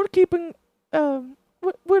 daughter. We're keeping.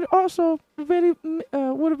 We're also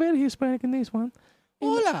we're very Hispanic in this one.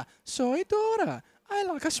 Hola, soy Dora. I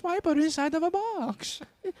like a swiper inside of a box.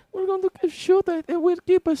 We're going to shoot it. We'll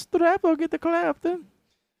keep a strap or get the clap then.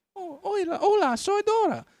 Oh, hola, soy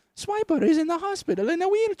Dora. Swiper is in the hospital in a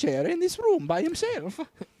wheelchair in this room by himself.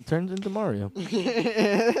 Turns into Mario. Is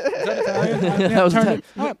that Italian? That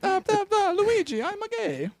was Luigi, I'm a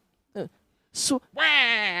gay.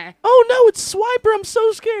 Oh no, it's Swiper. I'm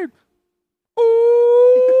so scared.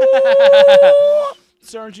 Oh.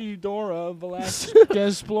 Sergi Dora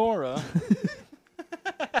Velasquez Flora.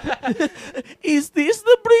 Is this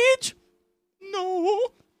the bridge? No.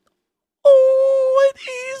 Oh, it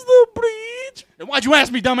is the bridge. Then why'd you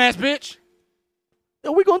ask me, dumbass bitch?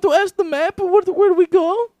 Are we going to ask the map? Where do we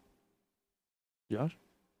go? Josh?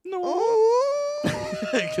 No.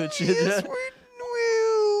 Good shit, Josh.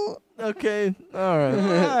 Okay, all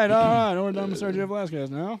right. all right. We're done with Sergio Velasquez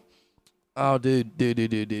now. Oh, dude. Do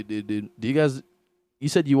you guys? You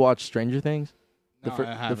said you watched Stranger Things? No, I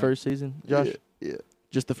haven't. The first season, Josh? Yeah.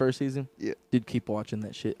 Just the first season? Yeah. Dude, keep watching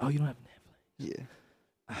that shit. Oh, you don't have Netflix?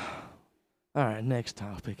 Yeah. All right, next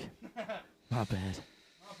topic. My bad.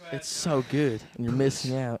 It's so good, and you're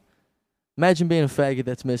missing out. Imagine being a faggot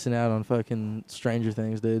that's missing out on fucking Stranger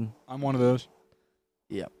Things, dude. I'm one of those.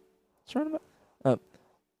 Yep. What's wrong about?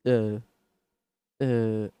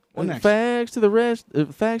 What next? Fags to the rest,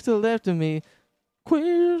 fags to the left of me,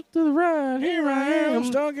 queers to the right. Here I am,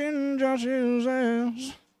 stuck in Josh's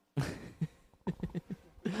ass.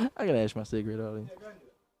 I gotta ash my cigarette out.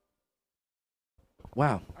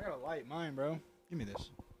 Wow. I gotta light mine, bro. Give me this.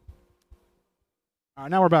 All right,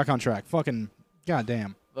 now we're back on track. Fucking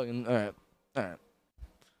goddamn. Fucking all right.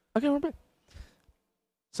 Okay, we're back.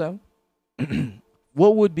 So,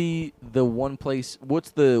 what would be the one place?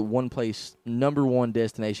 What's the one place, number one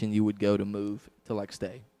destination you would go to move to, like,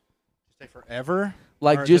 stay? Stay forever?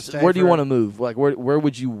 Like, Or just stay where do you for- want to move? Like, where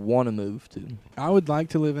would you want to move to? I would like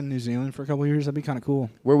to live in New Zealand for a couple of years. That'd be kind of cool.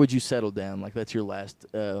 Where would you settle down? Like, that's your last,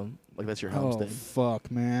 like, that's your Oh, homestead. fuck,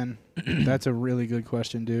 man. That's a really good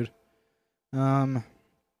question, dude.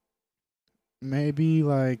 Maybe,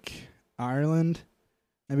 like, Ireland.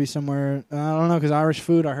 Maybe somewhere. I don't know, because Irish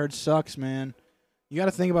food, I heard, sucks, man. You got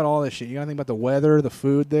to think about all this shit. You got to think about the weather, the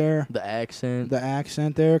food there, The accent. the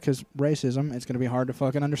accent there, because racism, it's going to be hard to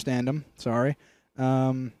fucking understand them. Sorry.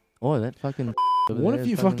 Oh, that fucking. over What there if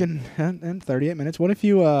is you fucking in 38 minutes? What if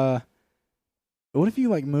you like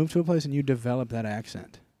move to a place and you develop that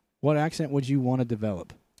accent? What accent would you want to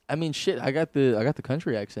develop? I mean, shit. I got the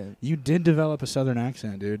country accent. You did develop a southern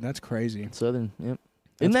accent, dude. That's crazy. Southern. Yep.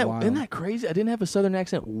 That's Isn't wild. that crazy? I didn't have a southern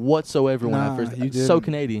accent whatsoever when I Nah, first. you It's so didn't.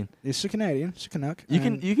 Canadian. It's a Canadian. It's a Canuck. You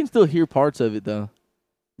can still hear parts of it though.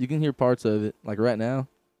 You can hear parts of it like right now.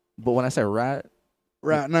 But when I say right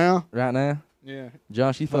now. now, Yeah.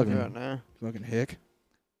 Josh, you fucking right now. Fucking hick.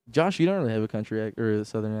 Josh, you don't really have a country or a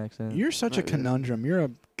southern accent. You're such a Not really. conundrum. You're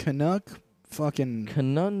a Canuck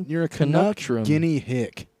fucking. You're a Canuck Canuckrum. Guinea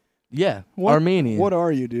hick. Yeah, What- Armenian. What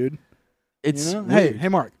are you, dude? It's You know? weird. Hey,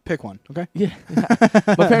 Mark, pick one, okay? Yeah.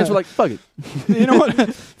 My parents were like, "Fuck it." You know what?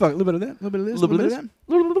 Fuck, a little bit of that, a little bit of this, a Little little bit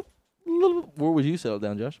bit of that. Where would you settle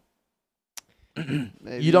down, Josh?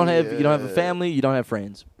 Maybe, You don't have a family. You don't have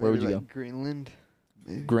friends. Where would you maybe go? like Greenland.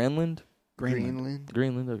 Maybe. Greenland. Greenland.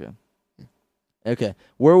 Greenland. Okay. Okay.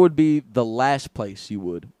 Where would be the last place you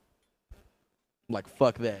would? Like,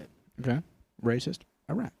 fuck that. Okay. Racist.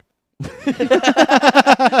 Iraq.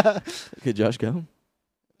 Okay, Josh, go.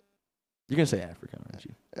 You're gonna say Africa, aren't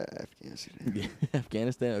you? Afghanistan.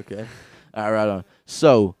 Afghanistan. Okay. All right, right on.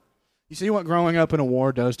 So, You see what growing up in a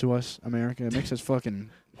war does to us, America? It makes us fucking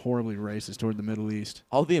horribly racist toward the Middle East.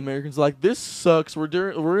 all the Americans are like, this sucks.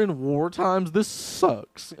 We're in war times. This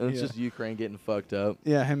sucks. And it's Yeah. just Ukraine getting fucking up.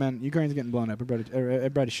 Yeah, hey man, Ukraine's getting blown up.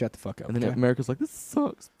 Everybody shut the fuck up. And then okay? America's like, this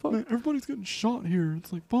sucks. Fuck. Man, everybody's getting shot here.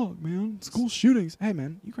 It's like, fuck, man. School shootings. Hey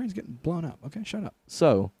man, Ukraine's getting blown up. Okay, shut up.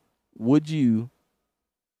 So, would you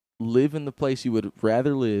live in the place you would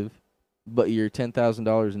rather live, but you're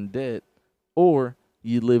 $10,000 in debt, or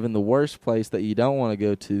you live in the worst place that you don't want to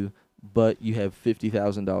go to, but you have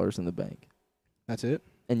 $50,000 in the bank That's it.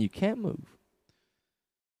 and you can't move?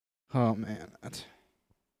 Oh man, that's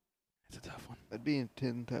a tough one. I'd be in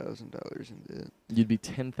 $10,000 in debt. You'd be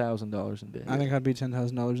 $10,000 in debt I think I'd be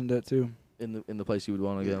 $10,000 in debt too. in the place you would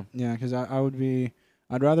want to go. Yeah, because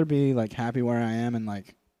I'd rather be like happy where I am and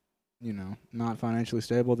like, you know, not financially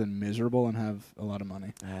stable than miserable and have a lot of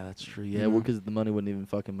money. Ah, that's true. Yeah, Yeah. well, because the money wouldn't even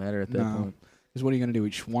fucking matter at that No. point. Because what are you gonna do?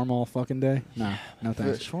 Eat shawarma all fucking day? No, no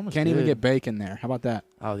thanks. Shawarma's Can't even good. get bacon there. How about that?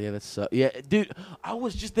 Oh yeah, that's yeah, dude. I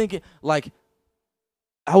was just thinking,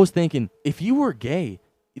 if you were gay,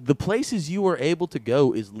 the places you are able to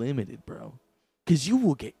go is limited, bro. Because you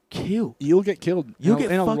will get killed You'll get killed. You'll in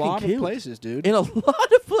get in a fucking lot killed. of places, dude. in a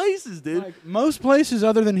lot of places, dude. Like, most places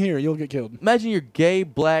other than here, you'll get killed. Imagine you're gay,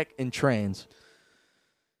 black, and trans.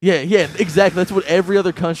 Yeah, exactly. That's what every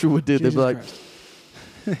other country would do. They'd be Jesus like,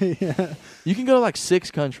 Christ. yeah, you can go to like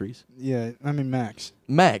 6 countries yeah. I mean, max.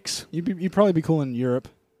 max. You'd probably be cool in Europe.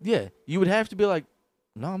 Yeah, you would have to be like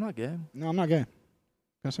No, I'm not gay. No, I'm not gay.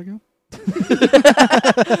 Can I suck you?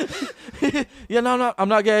 Yeah, no, I'm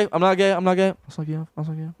not gay. I'm not gay. I'm not gay. I'll suck you up. I'll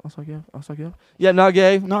suck you up. I'll suck you up. I'll suck you up. Yeah, not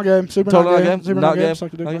gay. Not gay. Super Totally not gay. not gay. Super Not not gay. gay.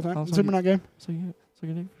 Suck the dick Not for gay. that. I'll suck Super you. not gay. Suck you up. Suck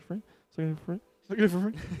your dick for free. Suck your dick for free. Suck your dick for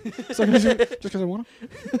free. Suck your dick just because I want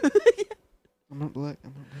to. I'm not black.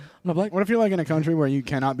 I'm not black. I'm not black. What if you're like in a country where you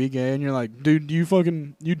cannot be gay and you're like, dude, you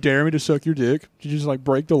dare me to suck your dick? You just like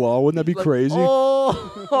break the law? Wouldn't that be Like, crazy? Oh,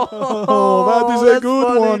 that is a that's good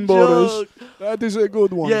funny one, boys. joke. That is a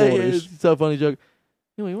good one, Yeah, boys. it's so funny joke.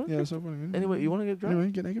 Anyway, you want Yeah, so funny. anyway, you want to get drunk?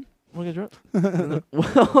 Anyway, get naked. Want to get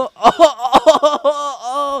drunk?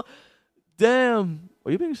 Damn.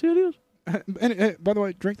 Are you being serious? And, by the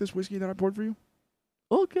way, drink this whiskey that I poured for you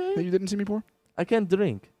that Okay. you didn't see me pour. I can't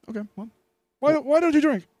drink. Okay, well, why don't you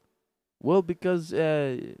drink? Well, because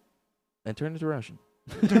and turn into Russian.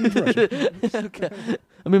 Turn into Russian. Okay.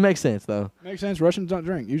 I mean, makes sense though. Makes sense. Russians don't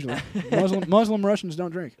drink usually. Muslim Russians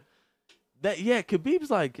don't drink. That yeah,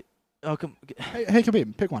 Khabib's like, oh come, Hey,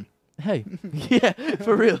 Khabib, pick one. hey, yeah,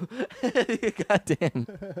 for real. God damn.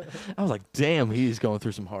 I was like, damn, he's going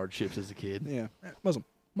through some hardships as a kid. Yeah, Muslim.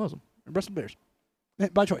 Muslim, Bears.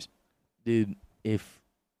 By choice. dude. If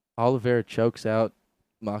Oliveira chokes out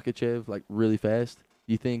Makhachev like really fast,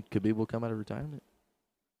 you think Khabib will come out of retirement?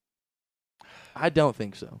 I don't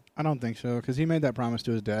think so. I don't think so because he made that promise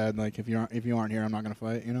to his dad. Like, if you aren't here, I'm not gonna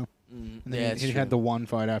fight. You know. And then Yeah, he had the one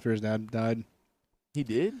fight after his dad died. He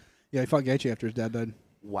did? Yeah, he fought Gaethje after his dad died.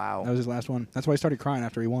 Wow. That was his last one. That's why he started crying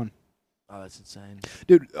after he won. Oh, that's insane.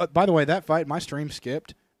 Dude, by the way, that fight, my stream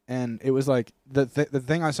skipped, and it was like the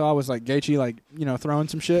thing I saw was like Gaethje like throwing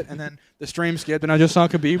some shit, and then the stream skipped, and I just saw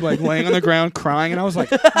Khabib like laying on the ground crying, and I was like,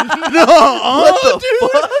 no, dude! I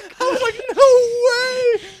was like, no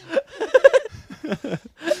way!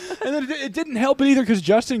 And then it didn't help it either because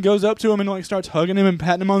Justin goes up to him and like starts hugging him and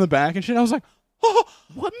patting him on the back and shit. I was like, oh,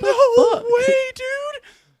 What the no fuck? way, dude!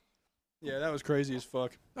 Yeah, that was crazy as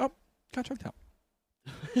fuck. Oh, got choked out.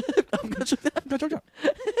 Got choked out.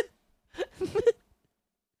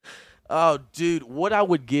 Oh, dude, what I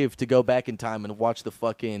would give to go back in time and watch the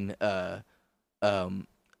fucking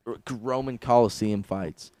Roman Coliseum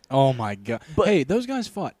fights. Oh my god! But- hey, those guys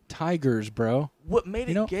fought tigers, bro. What made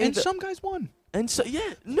it gay? And some guys won. And so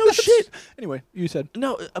yeah, no shit. Anyway, you said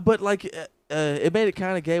No, but like it made it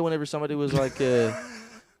kind of gay whenever somebody was like, they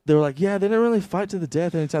were like, yeah, they didn't really fight to the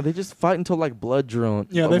death anytime. They just fight until like blood drawn.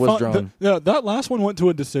 yeah, they was fought. drawn. That last one went to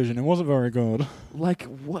a decision. It wasn't very good. Like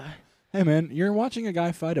what? Hey man, you're watching a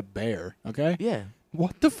guy fight a bear. Okay, Yeah.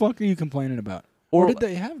 what the fuck are you complaining about? Or Or did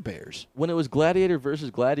they have bears? when it was gladiator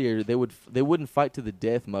versus gladiator, they wouldn't fight to the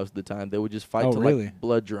death most of the time. They would just fight Oh, to really? like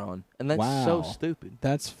blood drawn, and that's so Wow. stupid.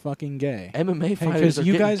 That's fucking gay. MMA 'cause fighters are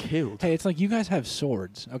you getting guys- killed. Hey, it's like you guys have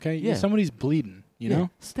swords. Okay, Yeah. somebody's bleeding. You know,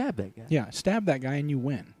 stab that guy. yeah, stab that guy and you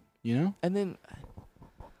win. You know. And then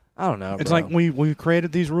I don't know. It's bro. like we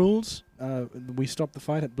created these rules. We stopped the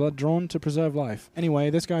fight at blood drawn to preserve life.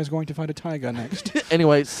 Anyway, this guy's going to fight a tiger next.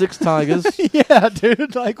 Anyway, 6 tigers. Yeah,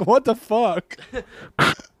 dude. Like, what the fuck?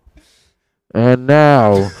 And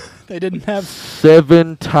now They didn't have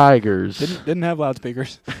 7 tigers. didn't have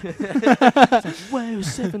loudspeakers. Whoa,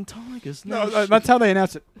 7 tigers. No, No, that's how they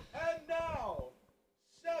announced it. And now,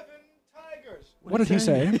 7 tigers. What did he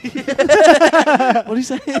say? What did he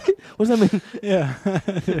say? What does that mean? Yeah.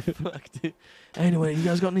 Fuck, dude. Anyway, you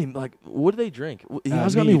guys got any like? What do they drink? You Uh,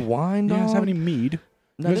 guys got any mead. wine? You guys dog? have any mead?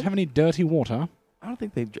 No, You guys they- have any dirty water? I don't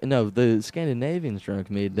think they. No, the Scandinavians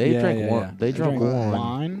drank mead. They Yeah, drank yeah, wine. yeah. They drank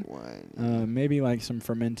wine. Wine. Maybe like some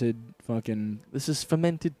fermented fucking. This is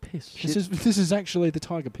fermented piss. This is actually the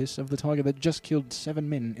tiger piss of the tiger that just killed 7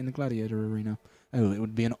 men in the gladiator arena. Oh, it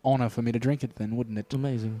would be an honor for me to drink it then, wouldn't it?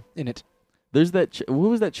 Amazing. In it. There's that.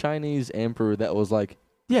 What was that Chinese emperor that was like,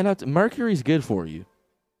 yeah, no, mercury's good for you.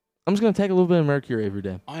 I'm just gonna take a little bit of mercury every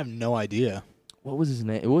day. I have no idea. What was his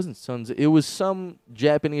name? It wasn't Sun Tzu. It was some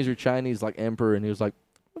Japanese or Chinese like emperor, and he was like,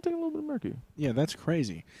 I'm taking a little bit of mercury. Yeah, that's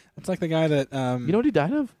crazy. That's like the guy that You know what he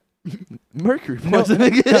died of? Mercury No,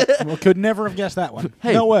 poisoning. well, could never have guessed that one.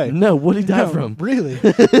 Hey, no way. No, what did he die No, from? Really?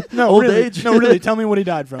 No, Old really. age? No, really. Tell me what he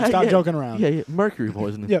died from. Stop Yeah. joking around. Yeah, mercury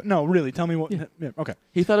poisoning. Yeah, no, really. Tell me what. Yeah. Yeah, okay.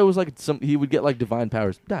 He thought it was like he would get like divine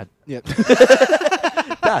powers. Died. Yeah.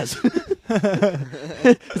 Dies.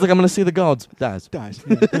 He's like, I'm gonna see the gods. Dies. Dies.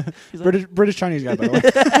 Yeah. He's like, British Chinese guy, by the way.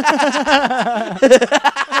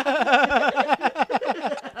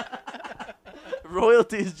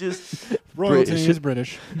 royalty is just Royalty British. is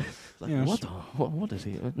British. like, Yes. what is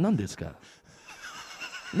he? None this guy.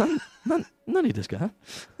 None this guy.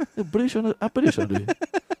 British or British or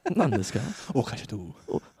none this guy. Oh, kashatu.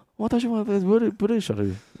 What does you want? British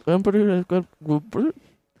or Emperor?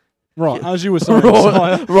 Right, as you were saying.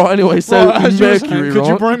 Right, right, anyway, so Right, as you were saying, mercury, could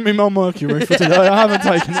you right? bring me more mercury for today? I haven't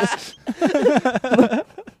taken it.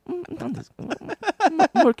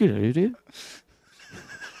 Mercury, dude.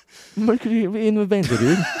 Mercury in the veins,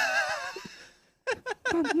 dude.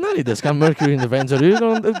 Någonting det ska mercury in the veins,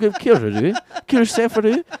 dude. Kill her, dude. Kill yourself,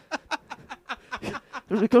 dude.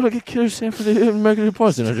 Go like kill yourself, dude. Mercury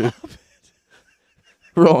poison, dude.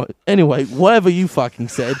 Right. Anyway, whatever you fucking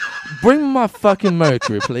said, bring my fucking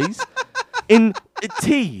mercury, please. In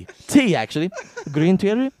tea. Tea, actually. Green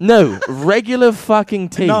tea? No, regular fucking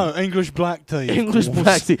tea. No, English black tea. of English course.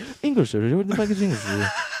 black tea. English, what the fuck is English?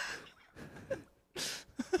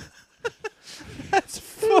 That's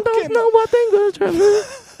Don't fucking. know what English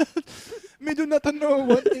is. Me do not know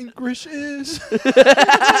what English is.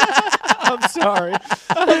 I'm sorry.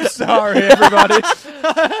 I'm sorry, everybody.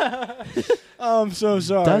 I'm so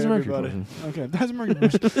sorry, That's mercury everybody. poison. Okay, that's mercury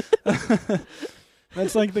poison.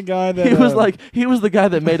 That's like the guy that He was the guy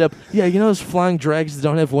that made up, yeah, you know those flying dragons that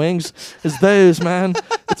don't have wings? It's those, man.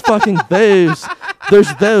 It's fucking those.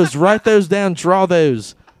 There's those. Write those down. Draw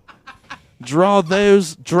those. Draw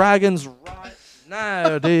those dragons right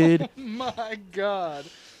now, dude. My God.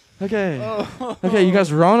 Okay. Oh. Okay, you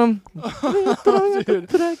guys are on them? Dude,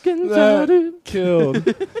 Dragons, that dude. killed.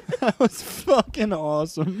 That was fucking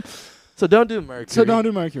awesome. So don't do mercury. So don't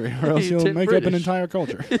do mercury, or else You you'll tip make up an British. entire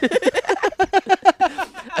culture.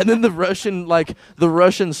 And then the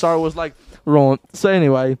Russian Tsar was like, wrong. So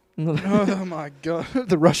anyway. Oh my God,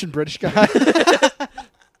 the Russian British guy.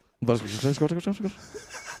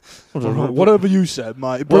 Whatever you said,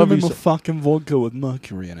 mate. Bring Whatever me you my said. fucking vodka with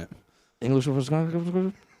mercury in it. English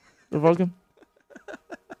vodka?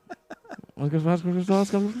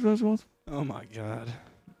 Oh my God.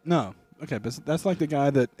 No. Okay, but that's like the guy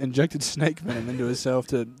that injected snake venom into himself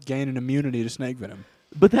to gain an immunity to snake venom.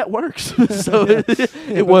 But that works. So Yeah.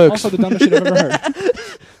 it but works. Also the dumbest shit I've ever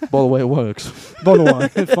heard. By the way, it works. By the way,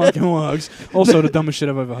 it fucking works. Also the dumbest shit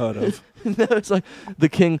I've ever heard of. No, it's like the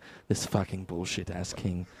king, this fucking bullshit ass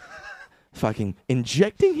king, fucking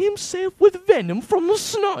injecting himself with venom from a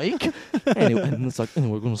snake. Anyway, and it's like,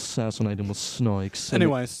 anyway, we're going to assassinate him with snakes. And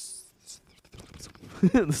Anyways,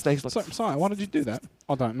 the snake's like, sorry, why did you do that?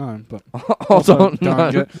 I don't know, but I don't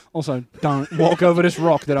know. Also, don't walk over this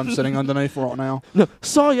rock that I'm sitting underneath right now. No,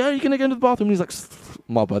 sorry, are you going to go into the bathroom? And he's like,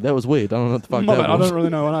 my bad, that was weird. I don't know what the fuck My that bad, I was. don't really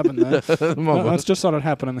know what happened there. My bad. That's just started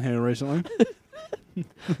happening here recently.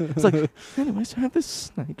 It's like, anyways, I have this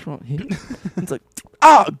snake right here. It's like,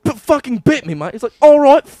 but fucking bit me, mate. It's like, all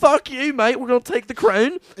right, fuck you, mate. We're going to take the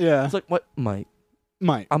crown. Yeah. It's like, what, mate,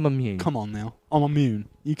 Mate, I'm immune. come on now. I'm immune.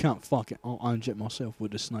 You can't fuck it. I'll inject myself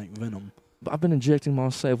with the snake venom. But I've been injecting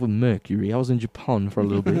myself with mercury. I was in Japan for a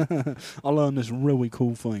little bit. I learned this really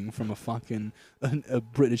cool thing from a fucking a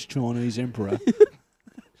British Chinese emperor.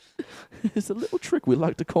 It's a little trick we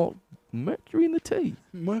like to call mercury in the tea.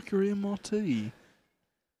 Mercury in my tea.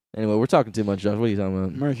 Anyway, we're talking too much, Josh. What are you talking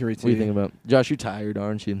about? Mercury tea. What are you thinking about? Josh, you're tired,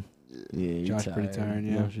 aren't you? Yeah, you're Josh pretty tired,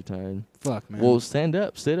 yeah. Josh, you're tired. Fuck, man. Well, stand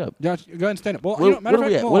up. Sit up. Josh, go ahead and stand up. Well, What, you know, matter what are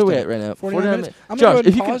we of at? fact, What are we we'll at right now? 49 minutes. I'm Josh, going to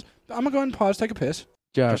if go you ahead and pause. I'm going to go ahead and pause, take a piss.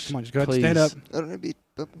 Josh, Come on, just go ahead please. and stand up. I don't know, be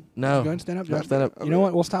No. Go ahead and stand up, Josh, Josh. stand up. You know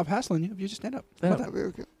what? We'll stop hassling you if you just stand up. Stand How about up. that?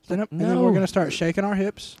 Okay. Stand up, and then No. we're going to start shaking our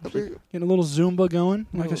hips. Okay. Getting a little Zumba going,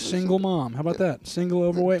 like No, a single mom. How about that? Single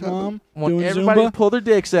overweight mom I want doing everybody Zumba. to pull their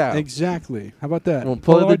dicks out. Exactly. How about that? We'll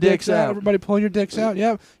pull our the dicks out. Everybody pull your dicks out.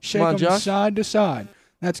 Yeah. Shake on, them Josh. side to side.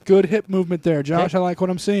 That's good hip movement there, Josh. Okay. I like what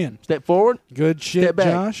I'm seeing. Step forward. Good shit, Step back.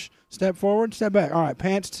 Josh. Step forward, step back. All right,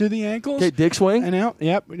 pants to the ankles. Okay, dick swing. And out.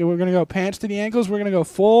 Yep. We're going to go pants to the ankles. We're going to go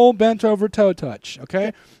full bent over toe touch.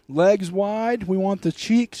 Okay. Legs wide. We want the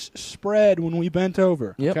cheeks spread when we bent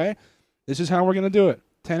over. Yep. Okay. This is how we're going to do it.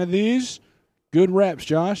 10 of these. Good reps,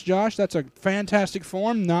 Josh. Josh, that's a fantastic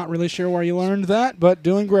form. Not really sure where you learned that, but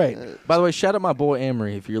doing great. By the way, shout out my boy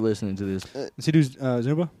Emery if you're listening to this. Does he do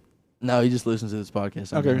Zumba? No, he just listens to this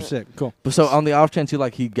podcast. Okay, sick. Cool. But so on the off chance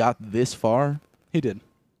he got this far, He did.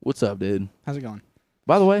 what's up, dude? How's it going?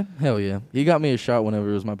 By the way, hell yeah, he got me a shot whenever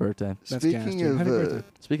it was my birthday. That's gas, Speaking dude. Happy of birthday.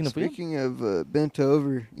 Speaking of bent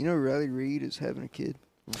over, you know Riley Reid is having a kid.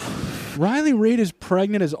 Riley Reid is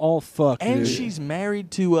pregnant as all fuck, and dude. she's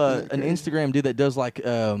married to an Instagram dude that does like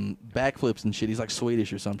backflips and shit. He's like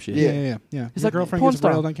Swedish or some shit. Yeah. He's Your like girlfriend porn gets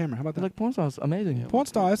star. railed on camera. How about They're that? like porn stars, amazing. Porn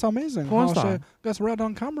star, that's amazing. Porn How star. she gets railed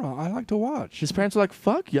on camera. I like to watch. His parents are like,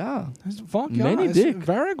 fuck yeah, Fuck yeah, many it's dick.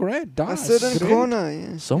 Very great. I Das. said in the Great. corner,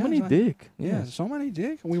 yeah. so Yeah, many it's like- dick. Yeah, so many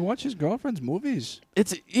dick. We watch his girlfriend's movies.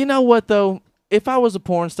 It's you know what though. If I was a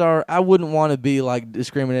porn star, I wouldn't want to be like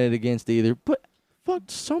discriminated against either. But fucked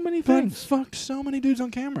so many But things. fucked so many dudes on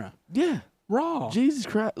camera. Yeah. Raw. Jesus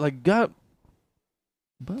Christ. Like, God.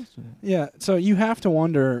 Busted. Yeah, so you have to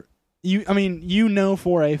wonder. I mean, you know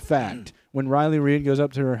for a fact when Riley Reid goes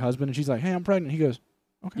up to her husband and she's like, "Hey, I'm pregnant." He goes,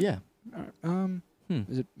 "Okay, Yeah. all right, Hmm.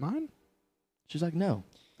 is it mine?" She's like, no.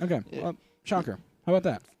 Okay, Yeah. well, shocker. How about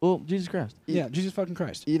that? Well, Jesus Christ. Yeah, Jesus fucking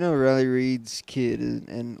Christ. You know, Riley Reid's kid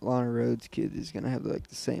and Lana Rhodes' kid is gonna have like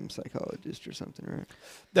the same psychologist or something, right?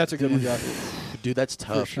 That's a good one, Josh. Dude, that's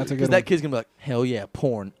tough. sure. That's a good Because one. that kid's going to be like, hell yeah,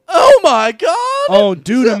 porn. Oh, my God. Oh,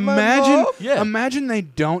 dude, Is that my imagine, mom? Yeah. imagine they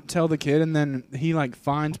don't tell the kid, and then he like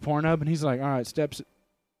finds Pornhub, and he's like, "All right,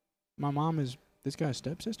 my mom is this guy's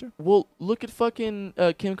stepsister." Well, look at fucking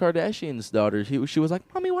Kim Kardashian's daughter. She was like,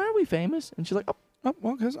 Mommy, why are we famous? And she's like, oh, Oh,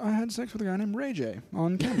 well, because I had sex with a guy named Ray J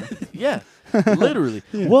on camera. yeah, literally.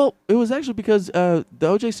 Yeah. Well, it was actually because the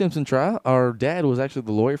O.J. Simpson trial, our dad was actually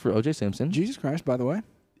the lawyer for O.J. Simpson. Jesus Christ, by the way.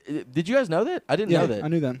 Did you guys know that? I didn't Yeah, know that. I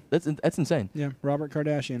knew that. That's insane. Yeah, Robert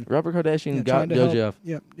Kardashian. Robert Kardashian Yeah, got tried to OJ help- off.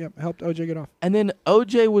 Yep, helped OJ get off. And then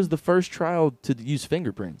OJ was the first trial to use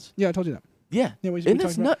fingerprints. Yeah, I told you that. Yeah. Yeah, we And talked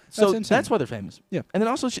that's about- nuts. So insane. that's why they're famous. Yeah. And then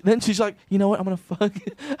also, then she's like, you know what? I'm going to fuck.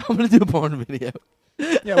 I'm going to do a porn video.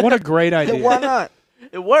 Yeah, what a great idea. Why not?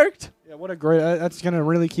 It worked. Yeah, what a great. That's gonna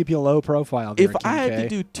really keep you low profile. There, If I had Kim to K.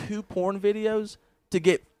 do 2 porn videos to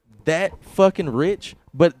get that fucking rich,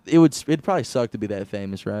 but it'd probably suck to be that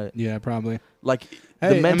famous, right? Yeah, probably. Like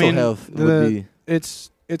Hey, the mental I mean, health would be. It's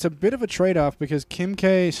a bit of a trade off because Kim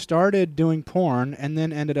K started doing porn and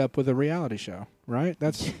then ended up with a reality show, right?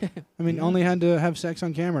 That's. I mean, Yeah. only had to have sex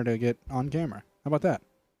on camera to get on camera. How about that?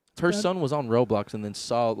 Her bad. son was on Roblox and then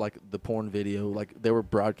saw like the porn video, like they were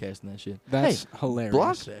broadcasting that shit. That's hey, hilarious.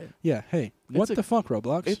 block that. Yeah. Hey, It's what a- the fuck,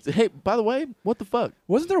 Roblox? Hey, by the way, what the fuck?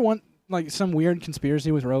 Wasn't there one like some weird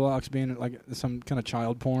conspiracy with Roblox being like some kind of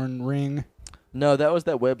child porn ring? No, that was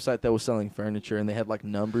that website that was selling furniture, and they had like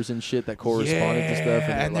numbers and shit that corresponded to stuff.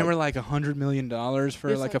 And they like, were like $100 million for It's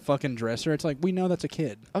like like- a fucking dresser. It's like we know that's a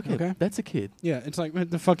kid. okay, that's a kid. Yeah, it's like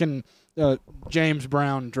the fucking James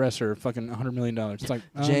Brown dresser, fucking $100 million. It's like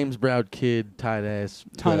James Brown kid, tight ass,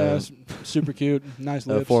 tight ass, super cute, nice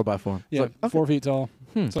lips. 4x4. Yeah, It's like, 4 feet tall.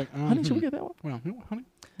 Hmm. It's like, honey, should we get that one? Well, honey,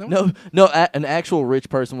 that No, one- no. An actual rich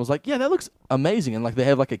person was like, "Yeah, that looks amazing," and like they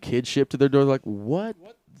have like a kid shipped to their door. Like, what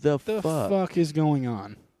the the fuck? fuck is going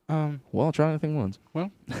on? Well, I'll try anything once.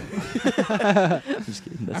 Well, Just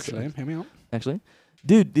kidding. That's actually, hear me out. actually,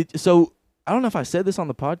 dude. So I don't know if I said this on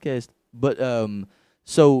the podcast, but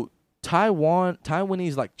so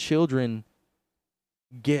Taiwanese like children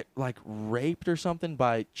get like raped or something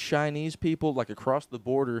by Chinese people like across the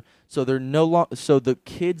border. So they're no longer. So the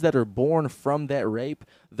kids that are born from that rape,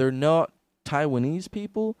 they're not Taiwanese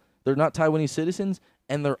people. They're not Taiwanese citizens.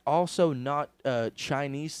 And they're also not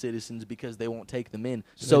Chinese citizens because they won't take them in.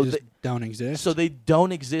 So they just don't exist. so they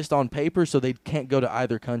don't exist on paper, so they can't go to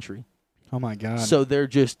either country. Oh my god. So they're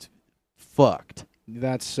just fucked.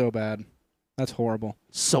 That's so bad. That's horrible.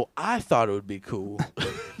 So I thought it would be cool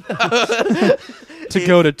To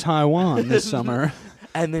go to Taiwan this summer.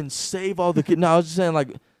 and then save all the kids. No, I was just saying, like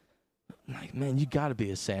man, you got to be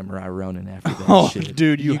a samurai Ronin after that Oh, shit.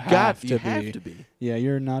 dude, you got have to you be. have to be. Yeah,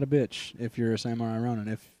 you're not a bitch if you're a samurai Ronin.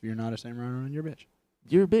 If you're not a samurai Ronin, you're a bitch.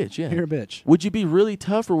 You're a bitch. Yeah. You're a bitch. Would you be really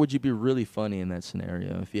tough or would you be really funny in that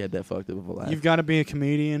scenario if you had that fucked up of a life? You've got to be a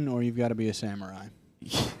comedian or you've got to be a samurai.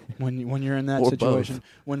 When you're in that Or situation, both.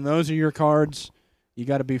 when those are your cards, you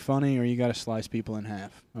got to be funny or you got to slice people in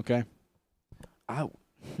half. Okay. I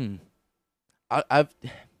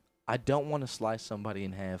don't want to slice somebody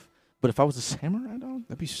in half, but if I was a samurai dog,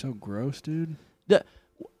 That'd be so gross, dude.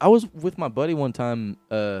 I was with my buddy one time,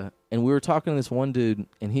 and we were talking to this one dude,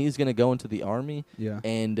 and he's gonna go into the army, Yeah.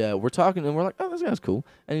 and we're talking, and we're like, "Oh, this guy's cool,"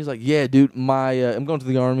 and he's like, "Yeah, dude, I'm going to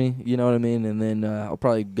the army, you know what I mean, and then I'll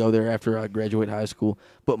probably go there after I graduate high school.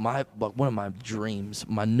 But one of my dreams,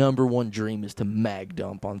 my number one dream, is to mag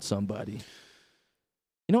dump on somebody.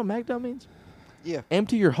 You know what mag dump means? Yeah.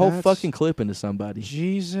 Empty your whole That's- fucking clip into somebody."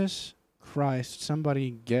 Jesus Christ!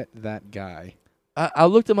 Somebody get that guy. I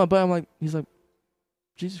looked at my buddy. He's like,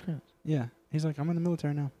 Jesus Christ. Yeah. He's like, I'm in the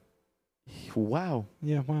military now. Wow.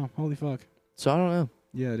 Yeah. Wow. Holy fuck. So I don't know.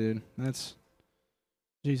 Yeah, dude. That's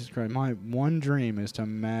Jesus Christ. My one dream is to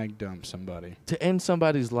mag dump somebody. To end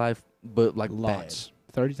somebody's life, but like Lots.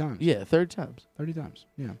 30 times. bad. Yeah, 30 times. 30 times.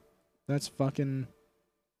 Yeah. That's fucking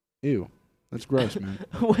ew. That's gross, man.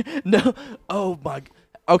 No. Oh my.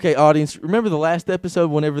 Okay, audience. Remember the last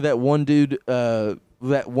episode whenever that one dude,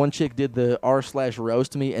 that one chick did the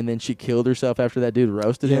r/roast me, and then she killed herself after that dude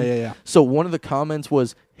roasted Yeah, him. yeah, yeah. So one of the comments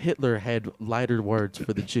was Hitler had lighter words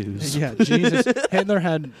for the Jews. Yeah, Jesus. Hitler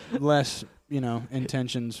had less,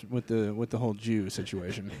 intentions with the whole Jew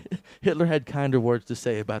situation. Hitler had kinder words to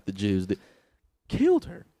say about the Jews that killed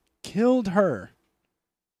her. Killed her.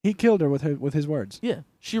 He killed her with his words. Yeah.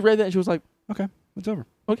 She read that and she was like, It's over.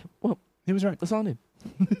 okay, well, He was right. that's all I need.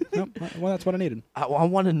 Nope. Well, that's what I needed. I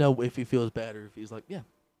want to know if he feels bad or if he's like, yeah.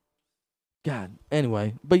 God.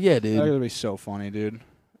 Anyway, but yeah, That dude. would be so funny, dude.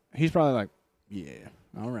 He's probably like, yeah,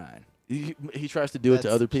 all right. He tries to do it to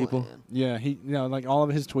That's other the people. plan. Yeah, like all of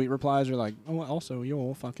his tweet replies are like, oh, also,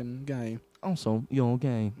 you're fucking gay. Also, you're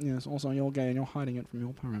gay. Yes, also, you're gay and you're hiding it from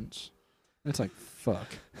your parents. It's like, fuck.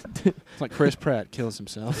 It's like Chris Pratt kills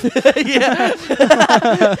himself. Yeah.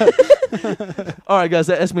 All right, guys,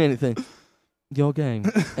 ask me anything. You're gay,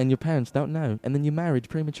 and your parents don't know, and then you married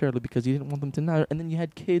prematurely because you didn't want them to know, and then you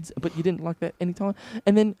had kids, but you didn't like that any time,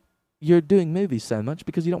 and then you're doing movies so much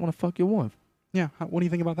because you don't want to fuck your wife. Yeah, what do you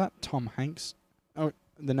think about that? Tom Hanks. Oh,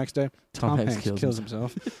 the next day, Tom Hanks kills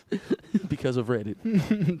himself. because of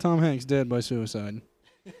Reddit. Tom Hanks dead by suicide.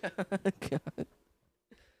 God.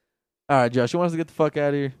 All right, Josh, you want us to get the fuck out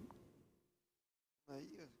of here?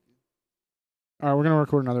 All right, we're going to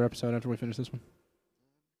record another episode after we finish this one.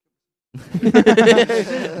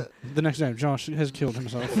 Yeah. The next day, Josh has killed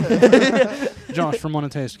himself. Josh from One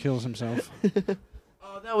Taste kills himself.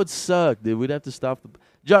 Oh, that would suck, dude. We'd have to stop.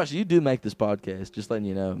 Josh, you do make this podcast, just letting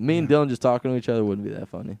you know. Me and Dylan just talking to each other wouldn't be that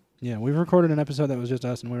funny. Yeah, we've recorded an episode that was just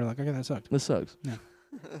us, and we were like, okay, that sucked. This sucks. How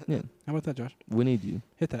about that, Josh? We need you.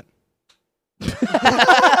 Hit that.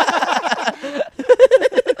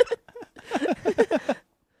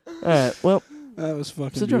 All right, well, That was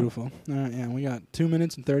fucking So, Joe- beautiful. All right, yeah, we got 2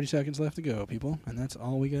 minutes and 30 seconds left to go, people, and that's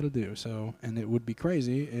all we got to do. So, and it would be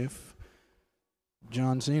crazy if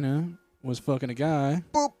John Cena was fucking a guy,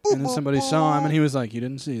 and then somebody saw him, and he was like, "You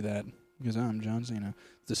didn't see that because I'm John Cena."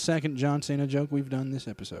 It's the second John Cena joke we've done this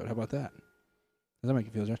episode. How about that? Does that make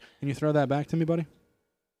you feel, Josh? Can you throw that back to me, buddy?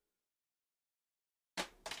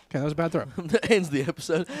 Okay, that was a bad throw. that ends the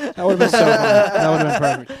episode. That would have been so funny. That would have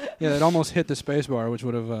been perfect. Yeah, it almost hit the space bar, which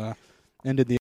would have ended the